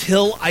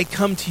until I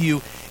come to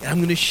you, and I'm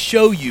going to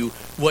show you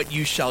what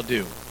you shall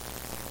do.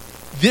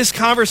 This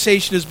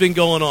conversation has been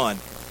going on.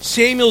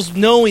 Samuel's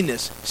knowing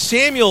this.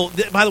 Samuel,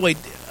 by the way,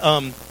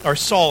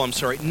 Saul,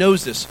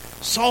 knows this.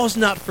 Saul has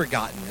not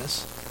forgotten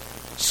this.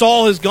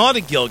 Saul has gone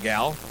to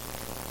Gilgal.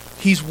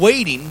 He's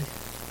waiting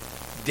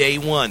day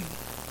 1,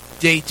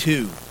 day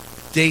 2,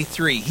 day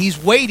 3. He's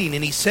waiting,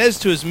 and he says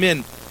to his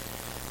men,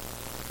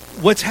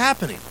 what's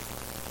happening?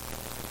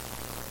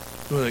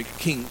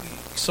 King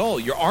Saul,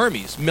 your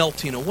army's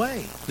melting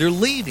away. They're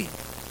leaving.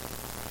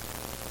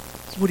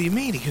 What do you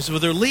mean? He says, well,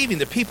 they're leaving.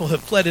 The people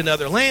have fled into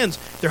other lands.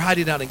 They're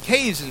hiding out in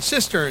caves and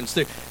cisterns.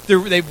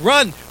 They've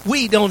run.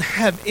 We don't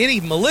have any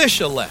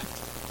militia left.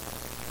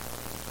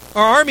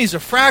 Our army's a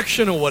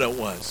fraction of what it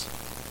was.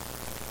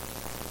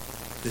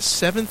 The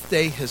 7th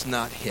day has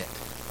not hit.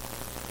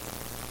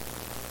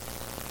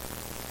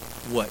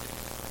 What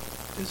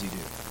does he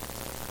do?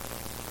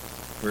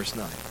 Verse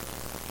 9.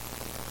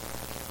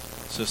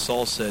 So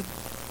Saul said,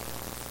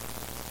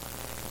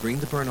 bring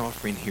the burnt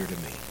offering here to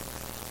me,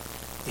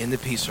 and the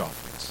peace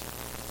offerings.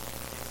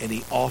 And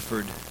he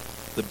offered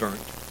the burnt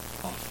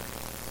offering.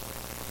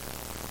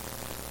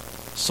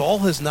 Saul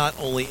has not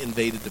only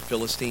invaded the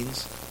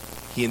Philistines,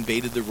 he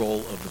invaded the role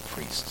of the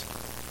priest.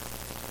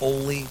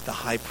 Only the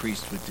high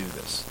priest would do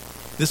this.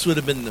 This would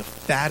have been the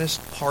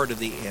fattest part of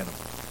the animal.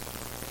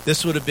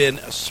 This would have been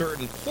a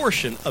certain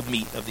portion of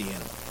meat of the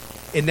animal.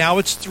 And now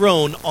it's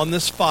thrown on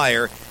this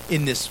fire,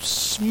 and this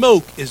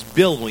smoke is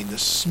billowing. The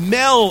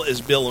smell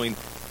is billowing.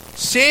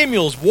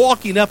 Samuel's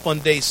walking up on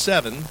day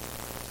 7.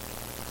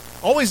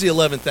 Always the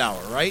 11th hour,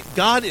 right?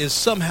 God is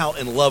somehow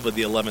in love with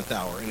the 11th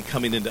hour and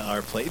coming into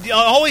our place. He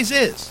always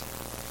is.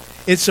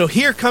 And so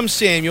here comes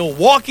Samuel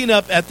walking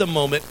up at the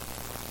moment.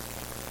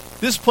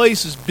 This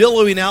place is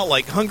billowing out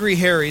like Hungry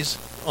Harry's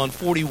on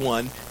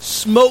 41.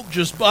 Smoke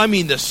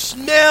the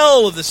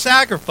smell of the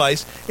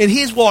sacrifice. And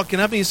he's walking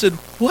up and he said,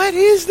 what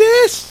is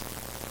this?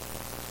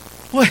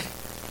 What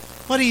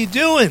are you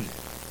doing?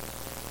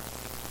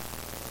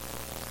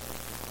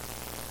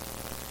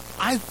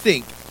 I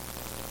think,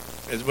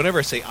 whenever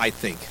I say I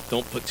think,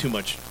 don't put too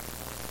much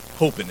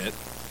hope in it,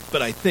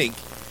 but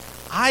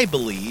I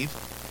believe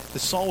that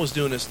Saul was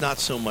doing this not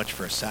so much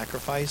for a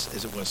sacrifice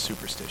as it was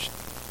superstition.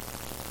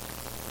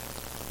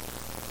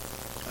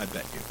 I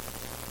bet you.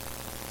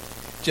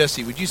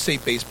 Jesse, would you say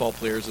baseball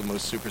players are the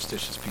most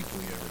superstitious people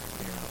you ever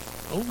hear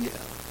of? Oh, yeah.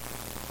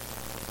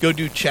 Go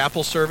do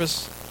chapel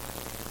service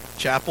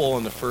chapel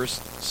on the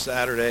first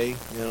Saturday,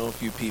 a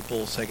few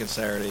people. Second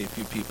Saturday, a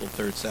few people.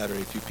 Third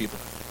Saturday, a few people.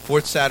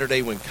 Fourth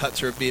Saturday, when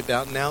cuts are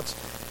about announced,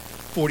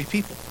 40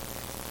 people.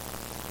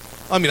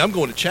 I mean, I'm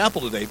going to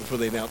chapel today before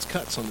they announce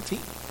cuts on the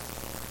team.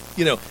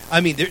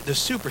 The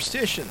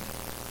superstition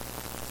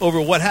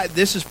over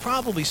this is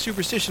probably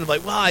superstition of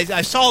like, well,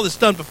 I saw this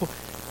done before.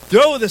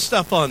 Throw this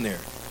stuff on there.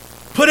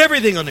 Put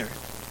everything on there.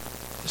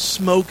 The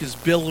smoke is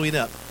billowing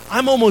up.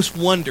 I'm almost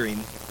wondering,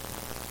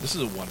 this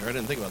is a wonder, I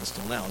didn't think about this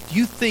till now. Do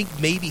you think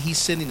maybe he's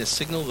sending a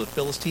signal to the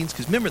Philistines?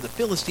 Because remember, the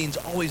Philistines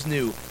always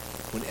knew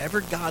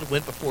whenever God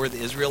went before the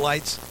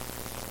Israelites,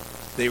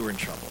 they were in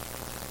trouble.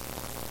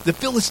 The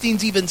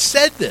Philistines even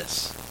said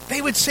this.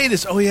 They would say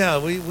this, oh yeah,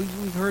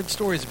 we've heard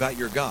stories about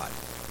your God.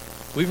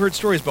 We've heard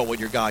stories about what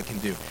your God can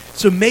do.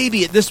 So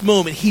maybe at this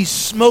moment, he's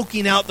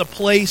smoking out the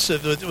place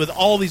with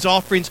all these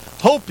offerings,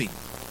 hoping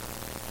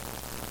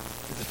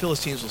that the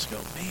Philistines will just go,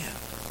 man,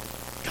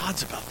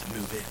 God's about to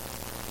move in.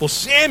 Well,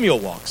 Samuel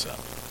walks up.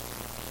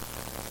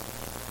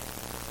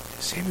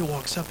 Samuel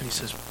walks up and he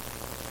says,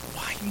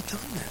 why have you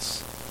done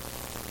this?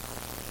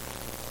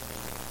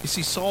 You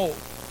see, Saul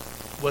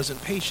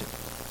wasn't patient.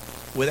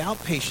 Without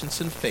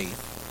patience and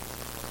faith,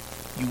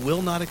 you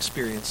will not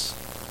experience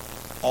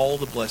all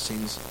the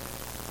blessings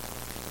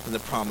and the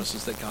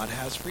promises that God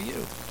has for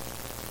you.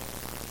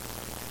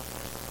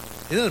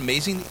 Isn't it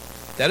amazing?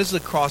 That is the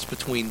cross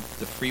between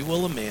the free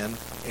will of man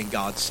and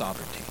God's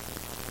sovereignty.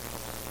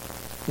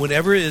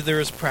 Whenever there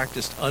is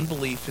practiced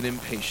unbelief and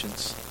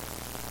impatience,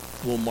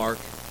 will mark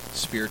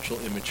spiritual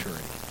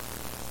immaturity.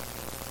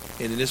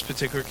 And in this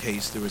particular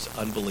case, there was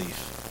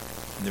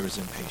unbelief and there was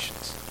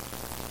impatience.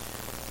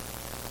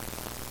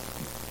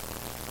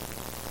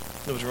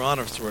 It was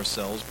honest to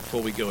ourselves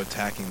before we go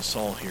attacking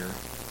Saul here.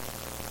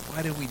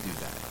 Why did we do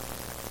that?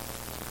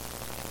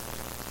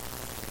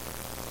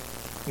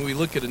 When we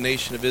look at a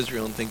nation of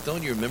Israel and think,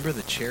 don't you remember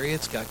the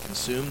chariots got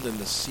consumed in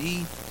the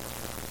sea?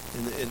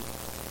 And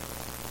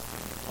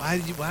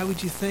why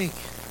would you think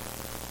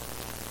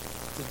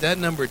that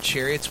number of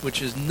chariots,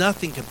 which is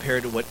nothing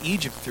compared to what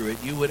Egypt threw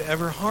at you, would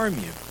ever harm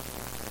you?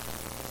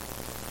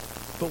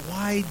 But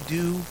why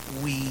do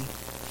we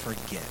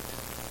forget?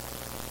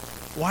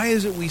 Why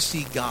is it we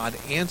see God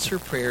answer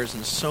prayers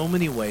in so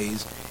many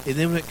ways, and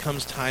then when it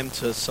comes time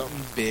to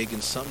something big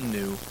and something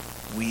new,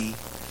 we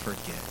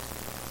forget?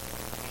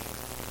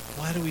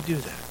 Why do we do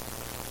that?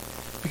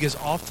 Because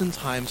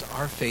oftentimes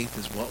our faith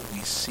is what we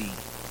see.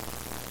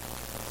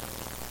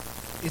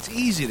 It's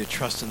easy to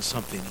trust in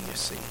something you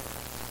see.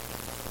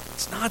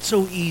 It's not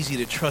so easy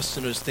to trust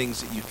in those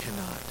things that you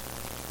cannot.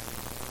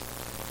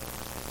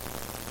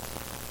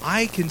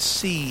 I can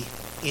see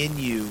in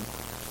you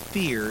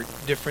fear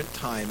different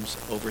times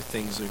over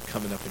things that are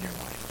coming up in your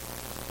life.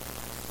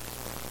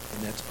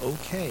 And that's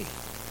okay.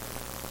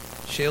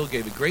 Shale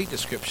gave a great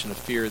description of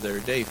fear the other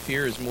day.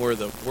 Fear is more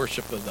the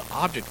worship of the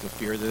object of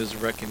fear than is a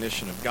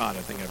recognition of God.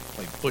 I think I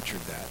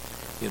butchered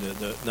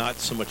that. Not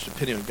so much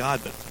depending on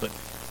God, but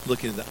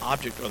looking at the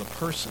object or the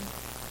person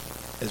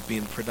as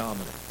being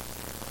predominant.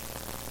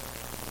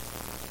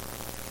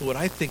 But what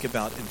I think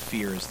about in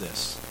fear is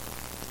this.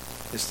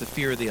 It's the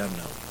fear of the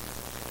unknown.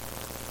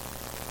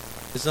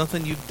 It's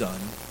nothing you've done.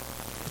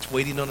 It's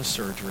waiting on a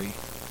surgery.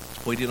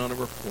 It's waiting on a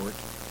report.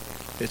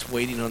 It's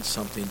waiting on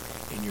something,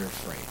 and you're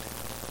afraid.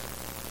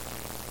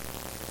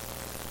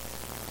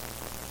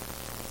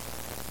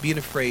 Being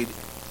afraid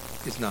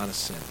is not a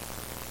sin.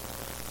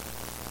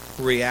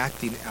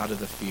 Reacting out of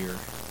the fear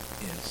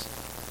is.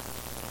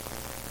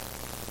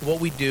 What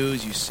we do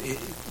is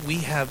we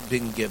have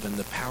been given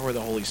the power of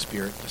the Holy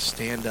Spirit to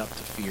stand up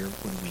to fear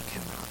when we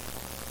cannot.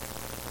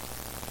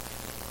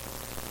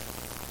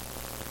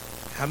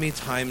 How many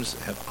times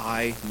have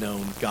I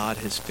known God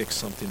has fixed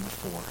something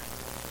before?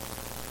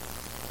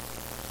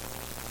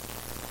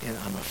 And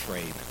I'm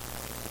afraid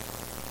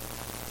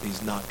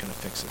He's not going to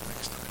fix it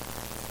next time.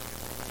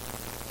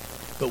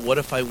 But what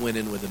if I went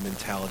in with a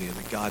mentality of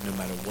that God, no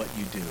matter what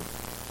you do,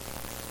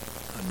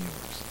 I'm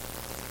yours.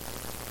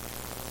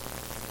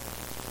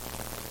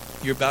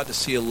 You're about to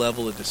see a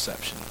level of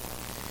deception.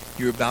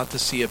 You're about to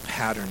see a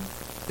pattern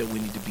that we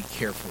need to be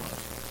careful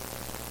of.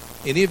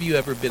 Any of you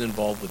ever been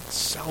involved with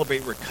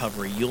Celebrate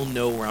Recovery, you'll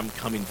know where I'm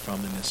coming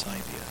from in this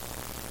idea.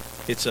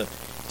 It's a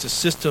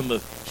system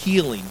of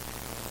healing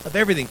of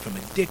everything from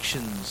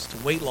addictions to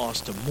weight loss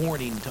to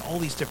mourning to all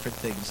these different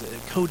things,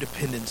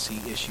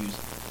 codependency issues.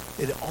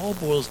 It all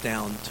boils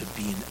down to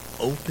being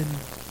open,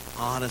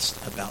 honest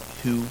about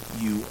who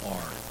you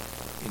are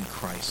in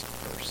Christ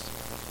first.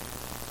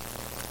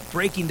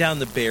 Breaking down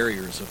the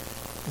barriers of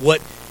what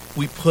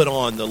we put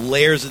on, the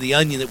layers of the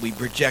onion that we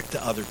project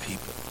to other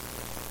people.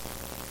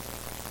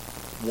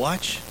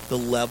 Watch the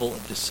level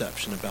of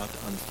deception about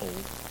to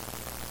unfold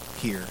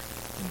here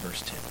in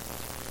verse 10.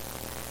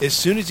 As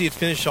soon as he had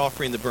finished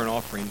offering the burnt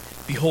offering,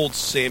 behold,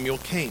 Samuel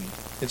came,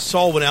 and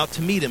Saul went out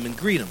to meet him and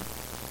greet him.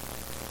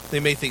 They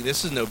may think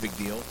this is no big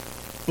deal,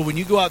 but when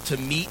you go out to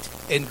meet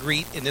and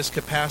greet in this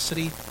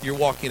capacity, you're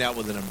walking out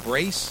with an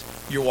embrace,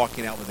 you're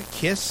walking out with a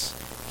kiss.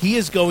 He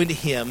is going to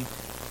him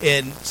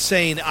and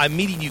saying, I'm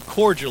meeting you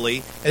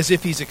cordially, as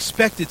if he's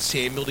expected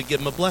Samuel to give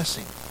him a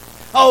blessing.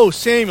 Oh,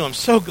 Samuel, I'm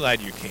so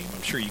glad you came.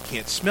 I'm sure you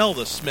can't smell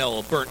the smell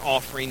of burnt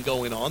offering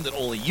going on that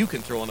only you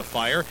can throw on a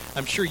fire.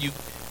 I'm sure you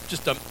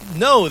just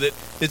know that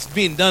it's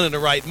being done in the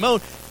right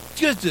mode.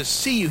 Just to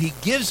see you, he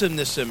gives him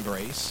this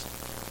embrace.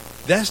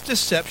 That's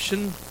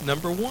deception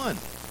number one.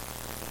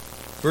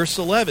 Verse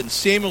 11,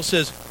 Samuel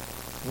says,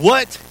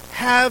 what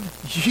have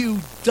you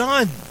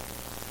done?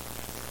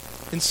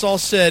 And Saul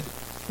said,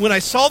 when I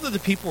saw that the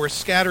people were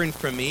scattering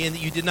from me, and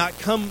that you did not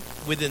come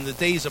within the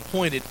days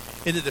appointed,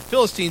 and that the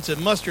Philistines had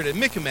mustered at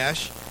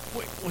Michmash,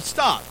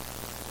 stop.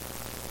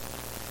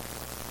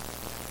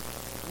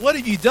 What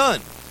have you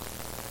done?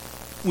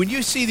 When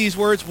you see these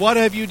words, what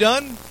have you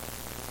done?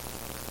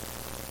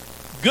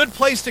 Good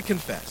place to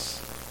confess.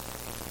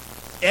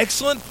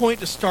 Excellent point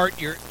to start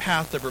your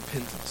path of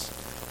repentance.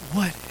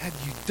 What have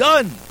you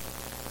done?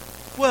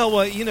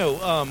 Well, he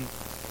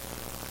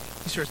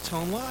starts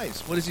telling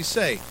lies. What does he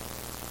say?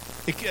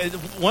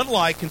 One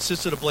lie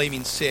consisted of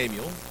blaming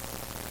Samuel,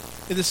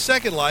 and the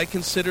second lie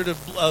consisted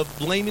of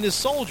blaming his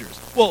soldiers.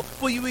 Well,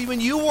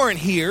 when you weren't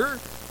here,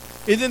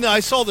 and then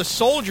I saw the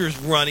soldiers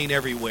running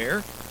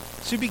everywhere,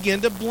 so he began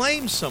to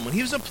blame someone.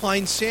 He was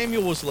implying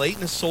Samuel was late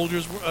and the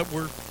soldiers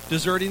were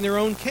deserting their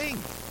own king.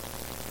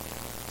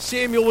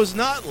 Samuel was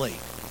not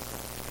late.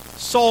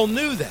 Saul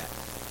knew that.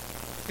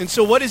 And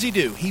so what does he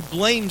do? He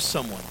blames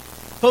someone.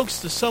 Folks,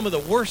 some of the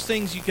worst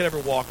things you could ever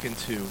walk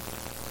into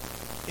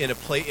in a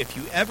place, if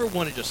you ever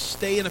want to just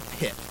stay in a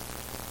pit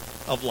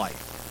of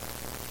life,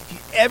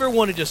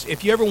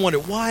 if you ever wonder,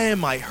 why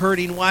am I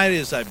hurting? Why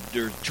is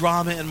there's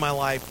drama in my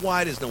life?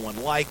 Why does no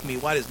one like me?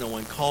 Why does no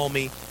one call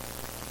me?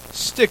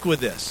 Stick with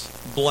this.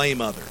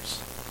 Blame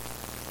others.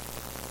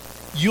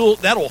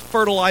 That'll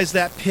fertilize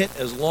that pit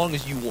as long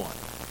as you want.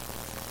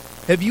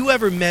 Have you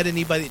ever met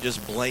anybody that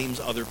just blames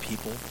other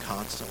people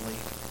constantly?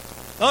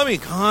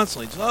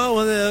 Constantly.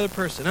 Oh, the other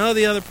person. Oh,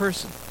 the other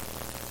person.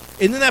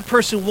 And then that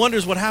person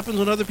wonders what happens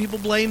when other people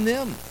blame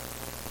them.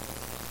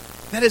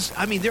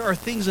 There are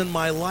things in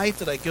my life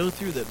that I go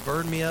through that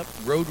burn me up.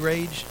 Road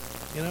rage,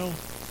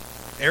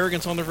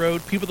 arrogance on the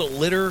road, people that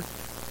litter,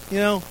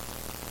 and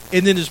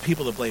then there's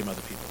people that blame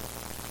other people.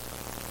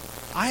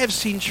 I have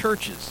seen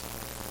churches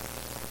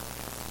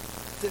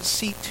that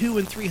seat 200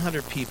 and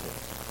 300 people.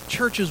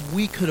 Churches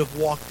we could have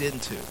walked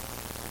into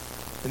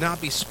and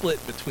not be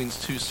split between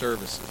two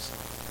services.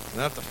 And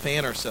not have to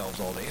fan ourselves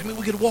all day.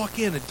 We could walk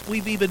in, and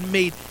we've even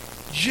made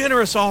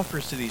generous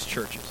offers to these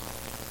churches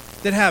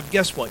that have,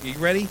 guess what? Are you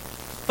ready?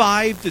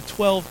 5 to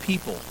 12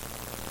 people.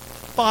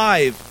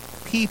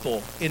 5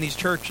 people in these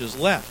churches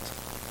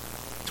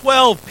left.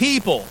 12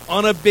 people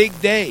on a big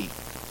day.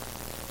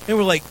 And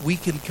we're like, we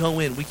can go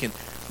in,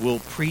 we'll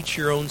preach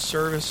your own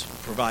service,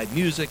 provide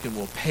music, and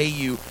we'll pay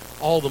you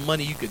all the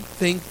money you can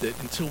think that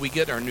until we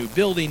get our new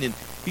building. And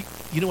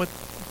you know what?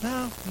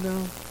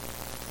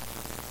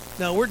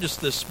 No, we're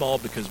just this small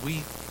because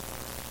we're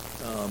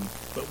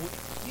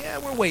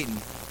waiting.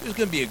 There's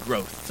going to be a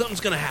growth. Something's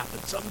going to happen.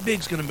 Something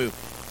big's going to move.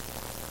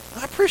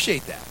 I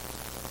appreciate that.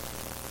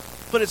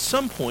 But at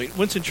some point,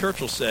 Winston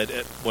Churchill said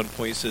at one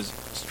point, he says,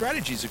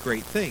 strategy is a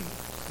great thing,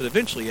 but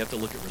eventually you have to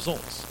look at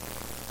results.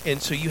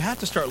 And so you have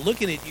to start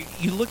looking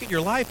at, you look at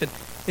your life, and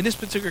in this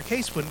particular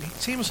case, when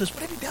Samuel says,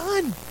 what have you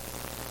done?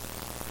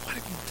 What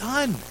have you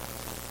done?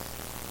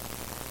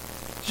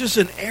 There's just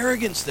an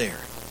arrogance there.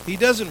 He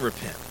doesn't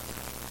repent.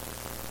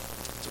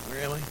 So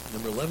where am I?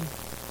 Number 11.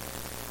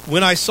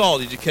 When I saw,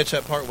 did you catch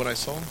that part, when I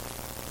saw?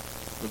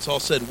 When Saul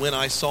said, when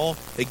I saw,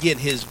 again,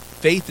 his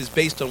faith is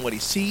based on what he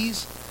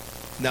sees,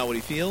 not what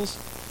he feels.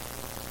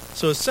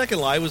 So his second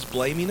lie was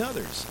blaming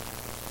others.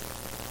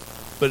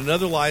 But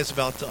another lie is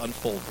about to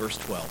unfold. Verse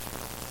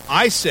 12.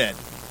 I said,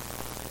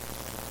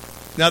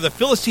 now the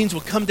Philistines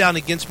will come down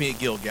against me at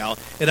Gilgal,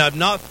 and I have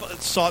not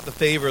sought the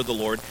favor of the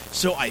Lord,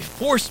 so I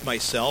forced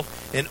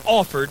myself and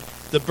offered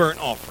the burnt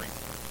offering.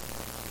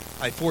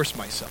 I forced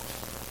myself.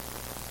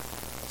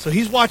 So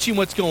he's watching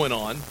what's going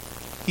on.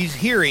 He's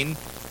hearing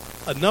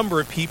a number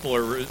of people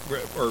are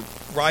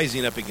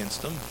rising up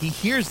against him. He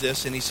hears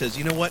this, and he says,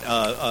 you know what?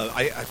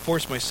 I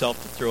forced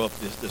myself to throw up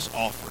this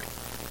offering.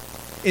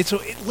 And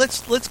so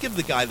let's give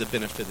the guy the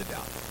benefit of the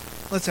doubt.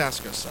 Let's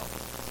ask ourselves,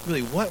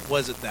 really, what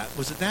was it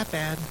that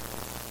bad?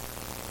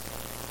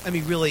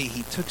 Really,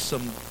 he took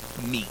some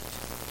meat.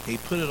 He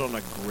put it on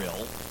a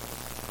grill,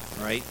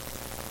 right?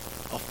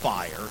 A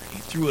fire.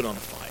 He threw it on a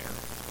fire.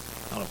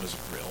 I don't know if it was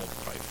a grill,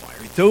 probably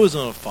fire. He throws it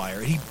on a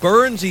fire. He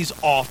burns these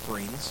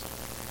offerings.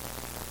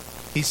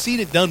 He's seen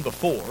it done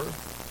before.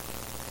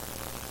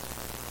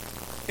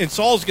 And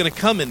Saul's going to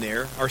come in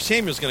there, or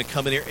Samuel's going to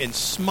come in there and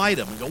smite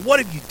him and go, what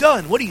have you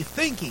done? What are you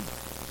thinking?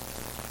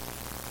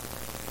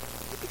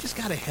 He just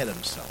got ahead of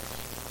himself.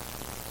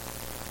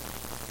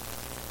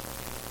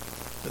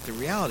 But the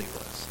reality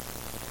was,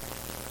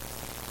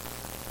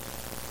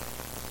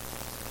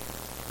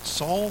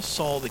 Saul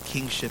saw the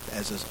kingship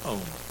as his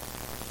own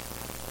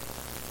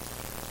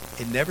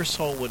and never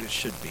saw what it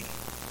should be,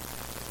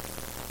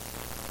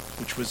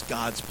 which was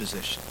God's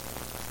position.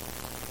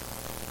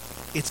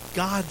 It's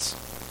God's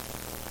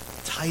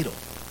title.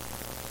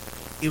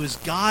 It was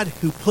God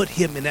who put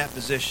him in that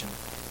position.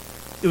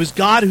 It was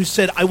God who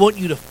said, I want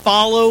you to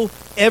follow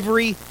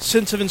every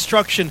sense of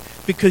instruction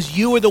because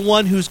you are the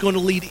one who's going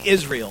to lead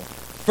Israel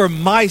for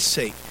my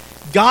sake.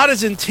 God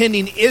is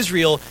intending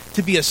Israel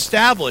to be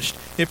established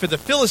and for the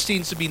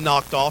Philistines to be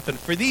knocked off and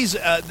for these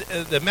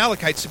the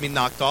Amalekites to be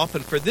knocked off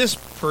and for this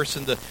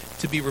person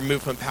to be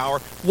removed from power.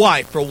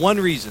 Why? For one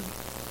reason.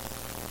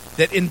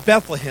 That in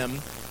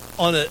Bethlehem,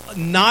 on a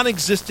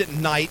non-existent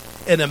night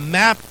in a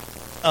map,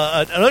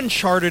 an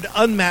uncharted,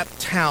 unmapped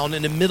town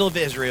in the middle of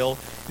Israel,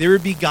 there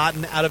would be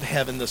begotten out of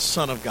heaven the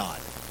Son of God.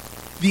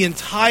 The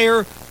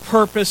entire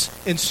purpose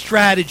and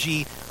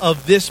strategy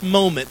of this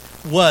moment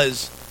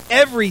was,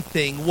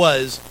 everything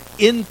was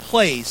in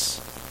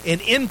place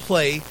and in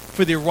play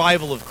for the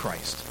arrival of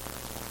Christ.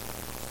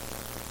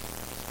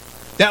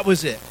 That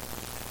was it.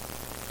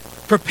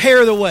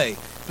 Prepare the way.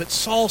 But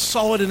Saul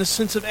saw it in a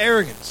sense of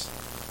arrogance.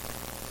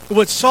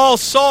 What Saul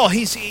saw,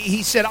 he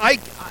said,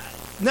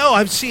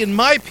 I'm seeing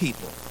my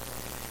people.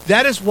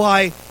 That is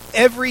why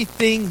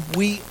everything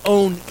we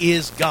own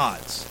is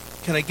God's.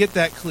 Can I get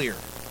that clear?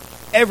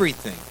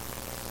 Everything.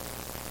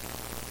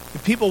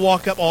 And people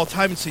walk up all the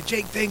time and say,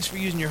 Jake, thanks for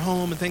using your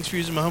home and thanks for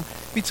using my home.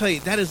 Let me tell you,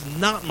 that is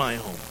not my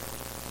home.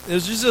 It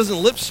just isn't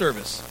lip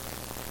service.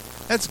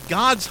 That's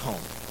God's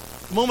home.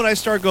 The moment I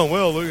start going,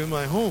 well, look at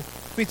my home,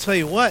 let me tell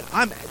you what,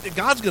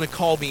 God's going to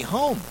call me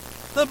home.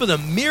 Nothing but a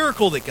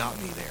miracle that got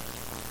me there.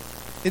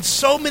 And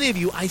so many of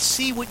you, I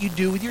see what you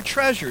do with your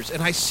treasures,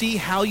 and I see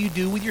how you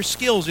do with your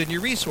skills and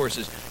your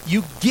resources.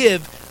 You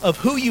give of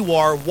who you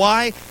are.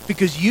 Why?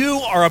 Because you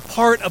are a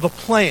part of a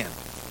plan,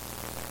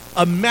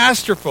 a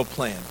masterful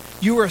plan.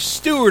 You are a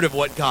steward of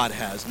what God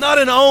has, not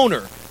an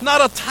owner,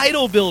 not a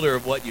title builder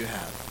of what you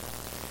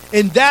have.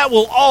 And that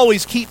will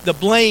always keep the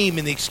blame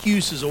and the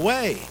excuses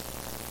away.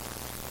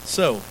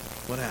 So,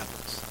 what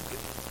happens?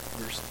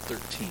 Verse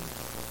 13.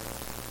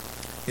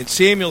 And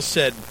Samuel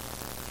said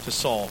to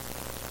Saul,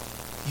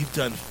 you've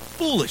done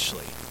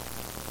foolishly.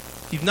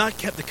 You've not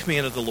kept the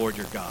command of the Lord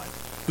your God,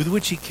 with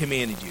which he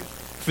commanded you.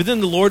 For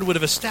then the Lord would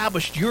have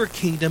established your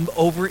kingdom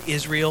over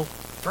Israel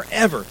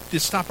forever.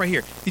 Just stop right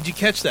here. Did you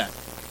catch that?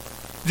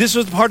 This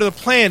was part of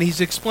the plan he's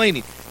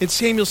explaining. And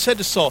Samuel said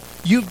to Saul,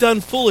 you've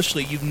done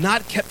foolishly. You've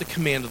not kept the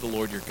command of the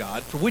Lord your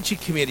God, for which he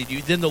commanded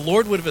you. Then the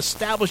Lord would have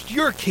established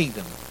your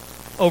kingdom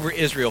over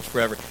Israel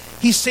forever.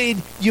 He's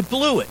saying, you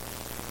blew it.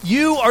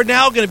 You are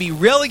now going to be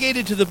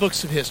relegated to the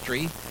books of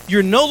history.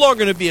 You're no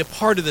longer going to be a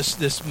part of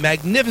this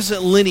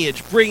magnificent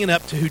lineage bringing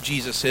up to who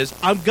Jesus is.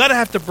 I'm going to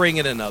have to bring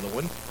in another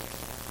one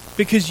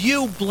because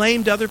you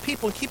blamed other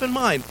people. And keep in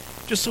mind,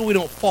 just so we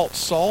don't fault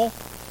Saul,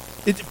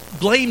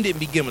 blame didn't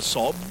begin with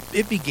Saul.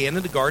 It began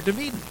in the Garden of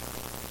Eden.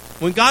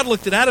 When God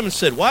looked at Adam and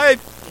said,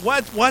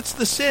 what's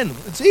the sin?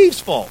 It's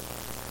Eve's fault.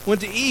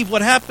 Went to Eve,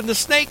 what happened? The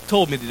snake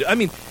told me to do. I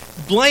mean,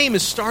 blame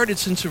has started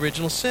since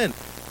original sin.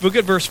 Look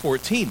at verse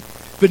 14.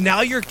 But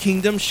now your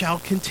kingdom shall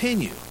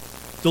continue.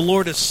 The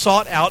Lord has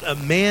sought out a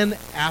man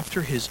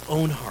after his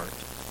own heart,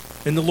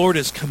 and the Lord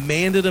has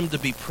commanded him to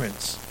be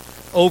prince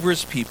over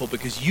his people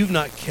because you've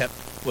not kept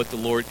what the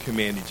Lord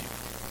commanded you.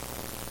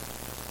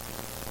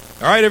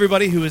 All right,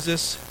 everybody, who is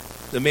this?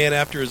 The man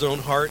after his own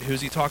heart.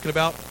 Who's he talking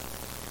about?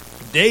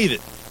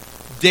 David.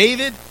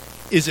 David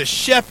is a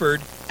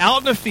shepherd out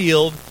in the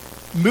field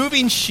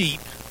moving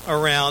sheep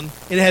around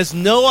and has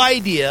no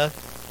idea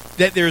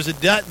that there's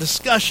a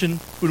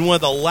discussion with one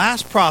of the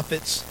last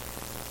prophets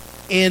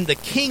and the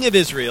king of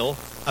Israel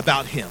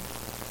about him.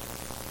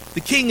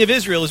 The king of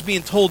Israel is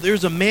being told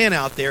there's a man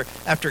out there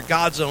after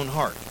God's own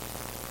heart.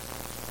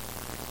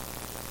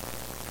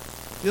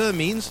 You know what it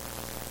means?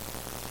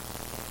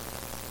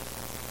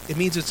 It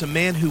means it's a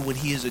man who, when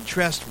he is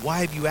addressed,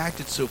 why have you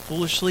acted so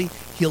foolishly?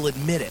 He'll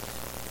admit it.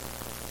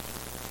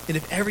 And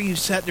if ever you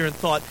sat there and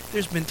thought,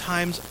 there's been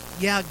times,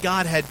 yeah,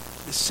 God had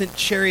sent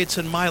chariots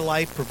in my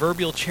life,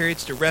 proverbial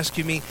chariots to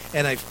rescue me,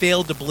 and I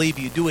failed to believe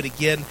you. Do it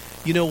again.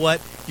 You know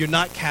what? You're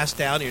not cast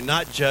down. You're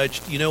not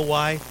judged. You know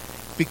why?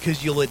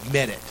 Because you'll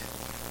admit it.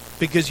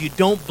 Because you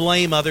don't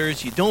blame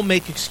others. You don't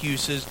make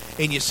excuses.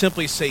 And you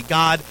simply say,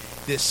 God,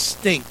 this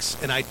stinks,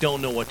 and I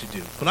don't know what to do.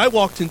 When I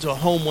walked into a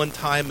home one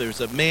time, there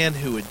was a man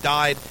who had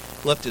died,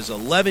 left his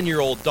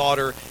 11-year-old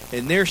daughter,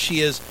 and there she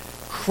is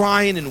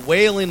crying and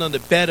wailing on the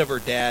bed of her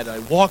dad. I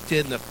walked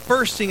in. The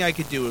first thing I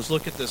could do was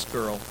look at this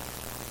girl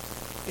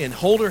and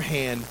hold her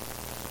hand,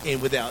 and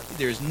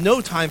there's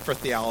no time for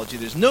theology,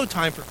 there's no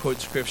time for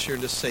quote scripture,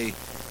 and to say,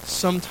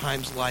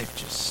 sometimes life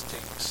just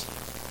stinks.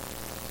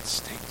 It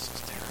stinks.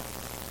 It's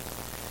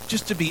terrible.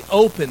 Just to be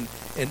open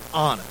and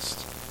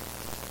honest.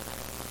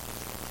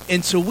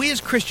 And so we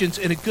as Christians,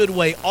 in a good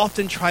way,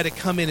 often try to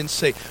come in and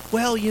say,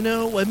 well,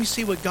 let me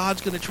see what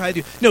God's going to try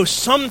to do. No,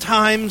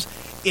 sometimes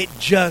it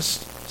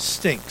just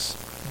stinks.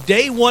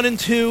 Day 1 and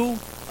 2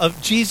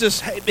 of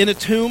Jesus in a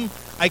tomb,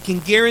 I can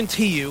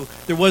guarantee you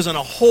there wasn't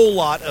a whole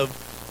lot of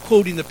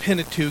quoting the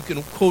Pentateuch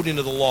and quoting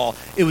of the law.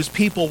 It was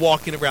people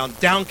walking around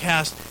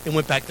downcast and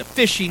went back to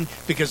fishing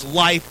because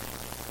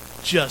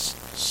life just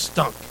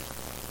stunk.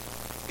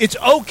 It's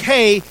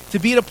okay to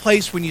be at a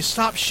place when you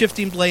stop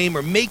shifting blame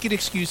or making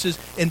excuses.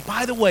 And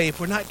by the way, if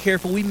we're not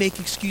careful, we make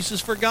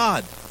excuses for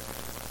God.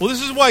 Well,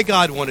 this is why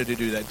God wanted to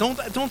do that.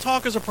 Don't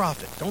talk as a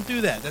prophet. Don't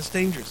do that. That's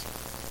dangerous.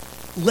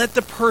 Let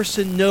the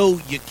person know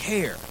you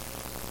care.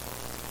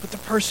 Let the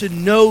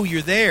person know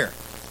you're there.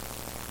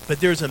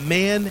 But there's a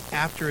man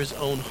after his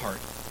own heart.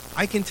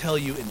 I can tell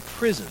you in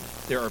prison,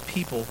 there are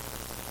people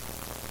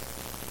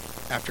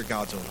after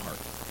God's own heart.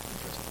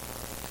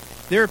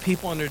 There are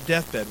people on their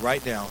deathbed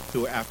right now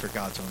who are after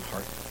God's own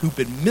heart, who've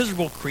been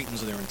miserable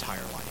cretins their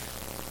entire life.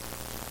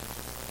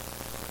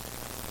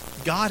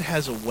 God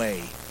has a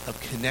way of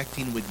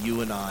connecting with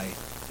you and I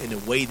in a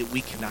way that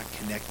we cannot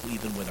connect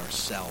even with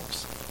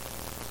ourselves.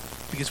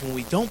 Because when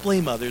we don't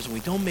blame others and we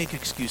don't make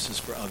excuses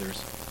for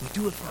others, we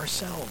do it for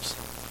ourselves.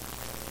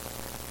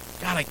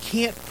 God, I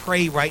can't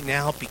pray right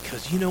now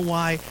because you know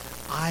why?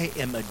 I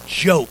am a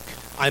joke.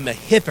 I'm a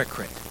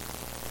hypocrite.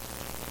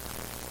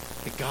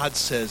 And God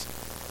says,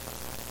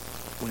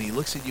 when he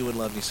looks at you in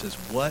love, he says,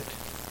 what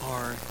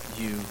are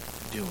you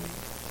doing?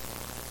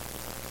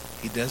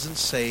 He doesn't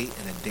say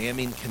in a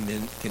damning,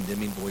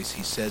 condemning voice.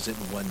 He says it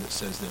in one that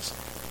says this,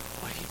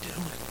 what are you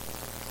doing?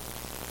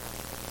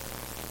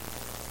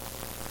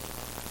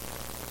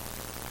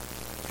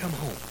 Come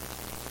home.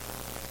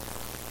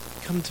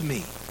 Come to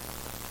me.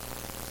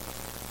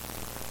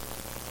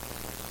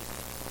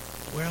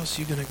 Where else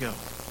are you going to go?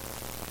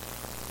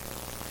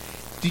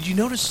 Did you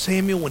notice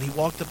Samuel, when he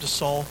walked up to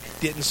Saul,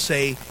 didn't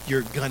say,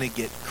 you're going to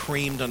get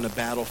creamed on the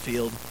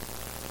battlefield?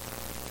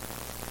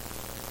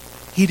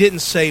 He didn't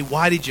say,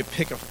 why did you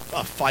pick a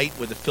fight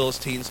with the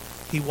Philistines?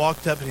 He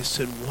walked up and he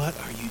said, what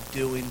are you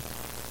doing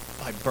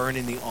by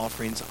burning the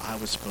offerings I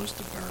was supposed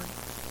to burn?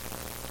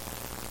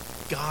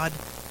 God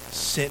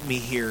sent me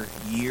here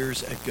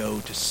years ago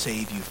to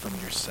save you from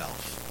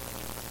yourself.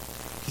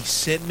 He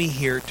sent me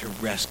here to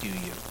rescue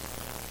you.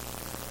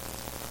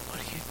 What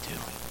are you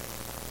doing?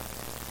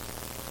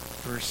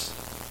 Verse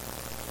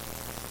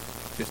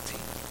 15,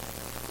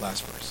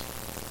 last verse.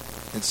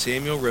 And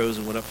Samuel rose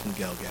and went up from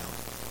Gilgal,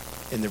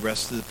 and the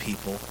rest of the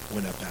people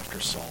went up after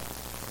Saul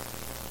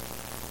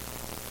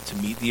to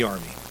meet the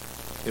army.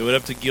 They went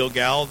up to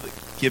Gilgal,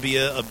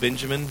 Gibeah of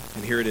Benjamin,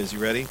 and here it is. You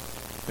ready?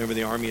 Remember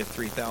the army of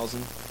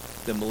 3,000?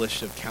 The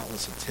militia of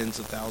countless of tens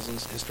of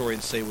thousands.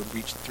 Historians say would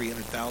reach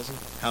 300,000.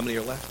 How many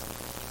are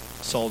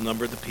left? Saul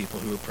numbered the people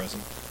who were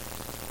present,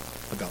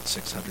 about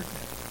 600 men.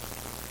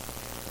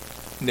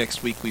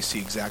 Next week we see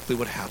exactly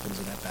what happens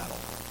in that battle.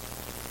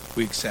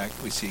 We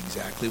see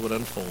exactly what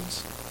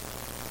unfolds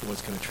and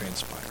what's going to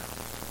transpire.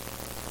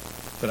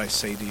 But I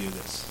say to you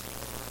this.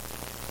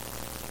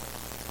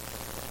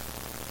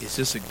 Is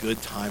this a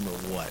good time or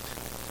what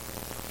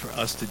for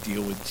us to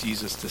deal with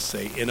Jesus to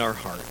say in our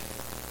heart,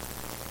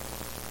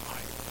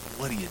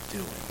 what are you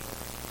doing?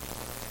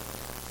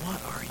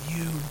 What are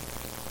you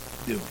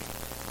doing?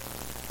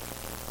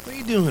 What are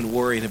you doing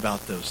worrying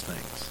about those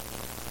things?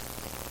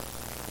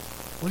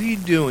 What are you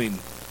doing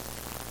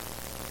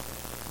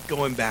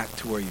going back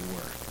to where you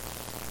were?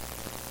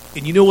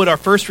 And you know what our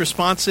first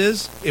response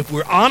is? If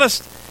we're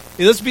honest,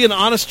 let's be an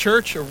honest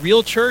church, a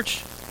real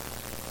church.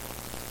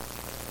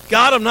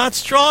 God, I'm not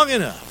strong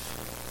enough.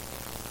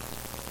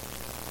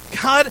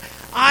 God,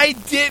 I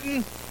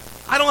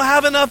don't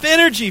have enough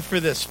energy for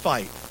this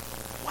fight.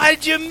 Why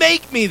did you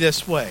make me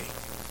this way?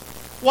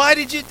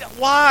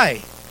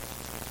 Why?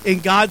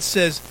 And God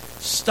says,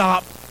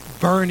 stop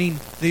burning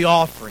the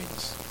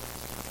offerings.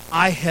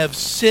 I have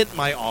sent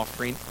my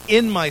offering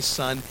in my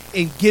Son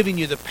and given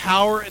you the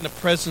power and the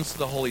presence of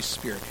the Holy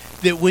Spirit.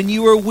 That when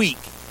you are weak,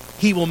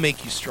 He will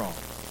make you strong.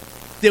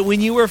 That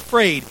when you are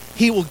afraid,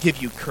 He will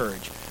give you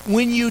courage.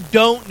 When you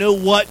don't know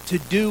what to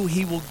do,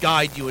 He will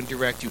guide you and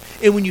direct you.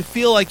 And when you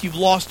feel like you've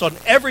lost on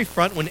every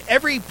front, when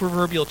every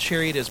proverbial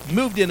chariot has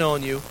moved in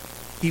on you,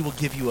 He will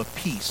give you a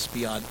peace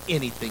beyond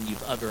anything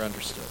you've ever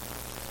understood.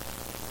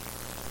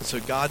 And so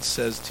God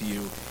says to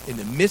you, in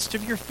the midst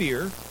of your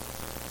fear,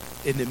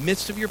 in the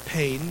midst of your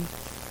pain,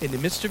 in the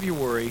midst of your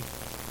worry,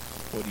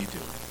 what do you do?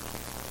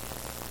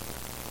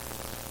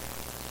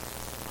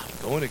 I'm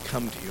going to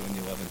come to you in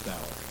the 11th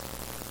hour.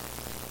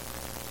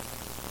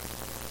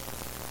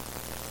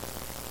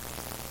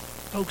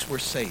 Folks, we're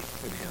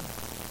safe in Him.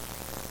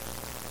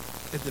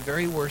 At the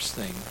very worst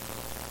thing,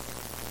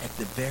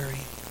 the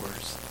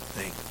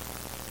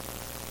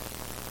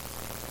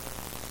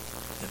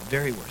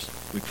very worst,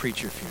 we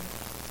preach your funeral.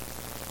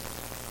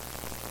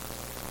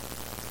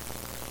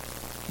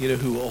 You know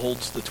who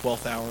holds the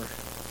 12th hour?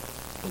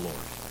 The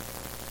Lord.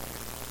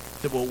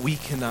 That what we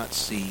cannot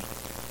see,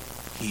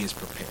 He is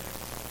prepared.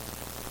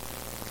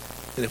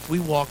 And if we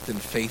walked in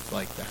faith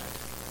like that,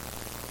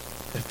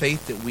 the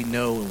faith that we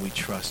know and we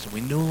trust, and we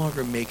no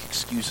longer make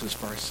excuses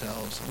for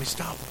ourselves, and we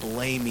stop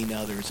blaming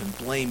others and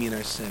blaming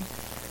our sin,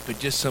 but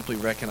just simply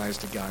recognize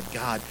to God,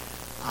 God,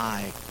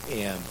 I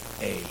am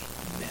a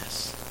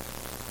mess.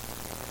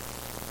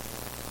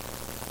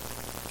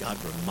 God,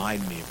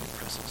 remind me of your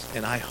presence.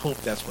 And I hope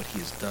that's what He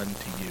has done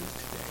to you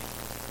today.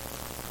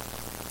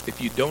 If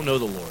you don't know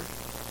the Lord,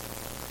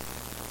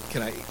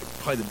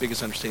 probably the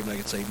biggest understatement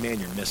I could say, man,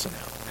 you're missing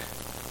out.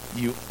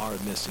 You are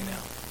missing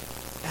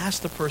out.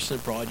 Ask the person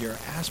at Broad Yard,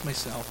 ask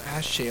myself,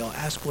 ask Shale,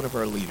 ask one of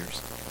our leaders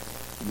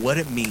what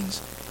it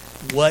means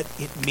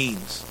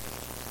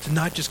to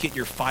not just get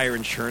your fire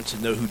insurance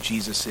and know who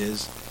Jesus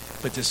is,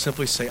 but to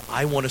simply say,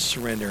 I want to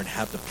surrender and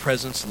have the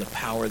presence and the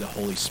power of the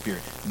Holy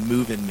Spirit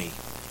move in me.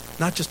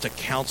 Not just to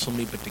counsel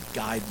me, but to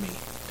guide me,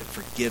 to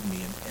forgive me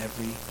in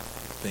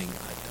everything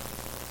I've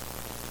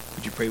done.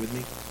 Would you pray with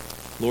me?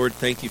 Lord,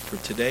 thank you for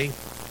today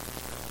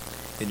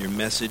and your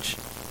message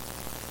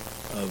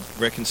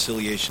of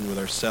reconciliation with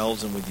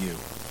ourselves and with you.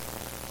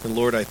 And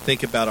Lord, I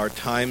think about our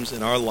times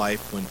in our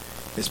life when,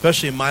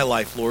 especially in my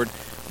life, Lord,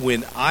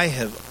 when I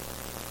have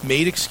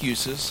made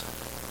excuses,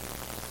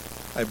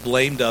 I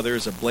blamed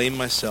others, I blamed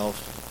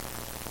myself,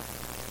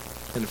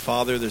 and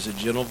Father, there's a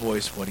gentle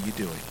voice, what are you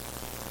doing?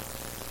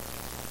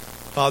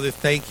 Father,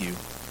 thank you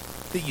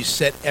that you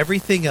set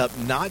everything up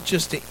not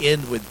just to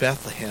end with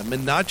Bethlehem,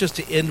 and not just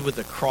to end with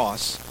the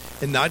cross,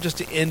 and not just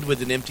to end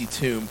with an empty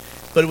tomb,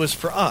 but it was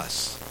for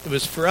us. It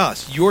was for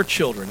us, your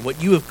children,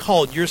 what you have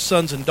called your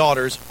sons and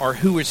daughters, are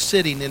who are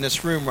sitting in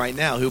this room right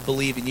now, who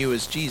believe in you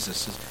as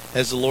Jesus,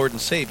 as the Lord and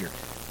Savior.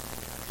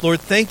 Lord,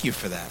 thank you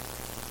for that.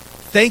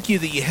 Thank you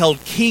that you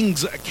held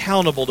kings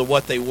accountable to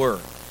what they were.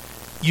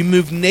 You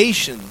moved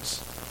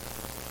nations.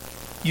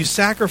 You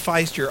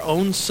sacrificed your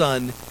own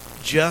son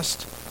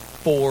just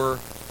for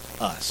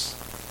us.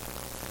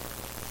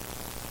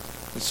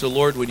 And so,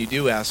 Lord, when you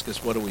do ask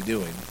us, what are we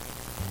doing?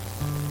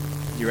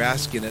 You're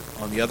asking it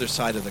on the other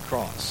side of the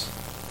cross,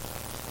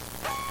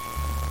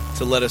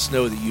 to let us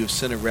know that you have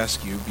sent a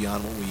rescue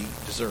beyond what we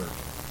deserve.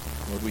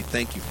 Lord, we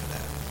thank you for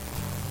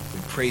that.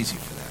 We praise you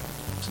for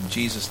that. It's in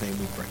Jesus' name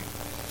we pray.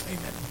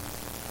 Amen.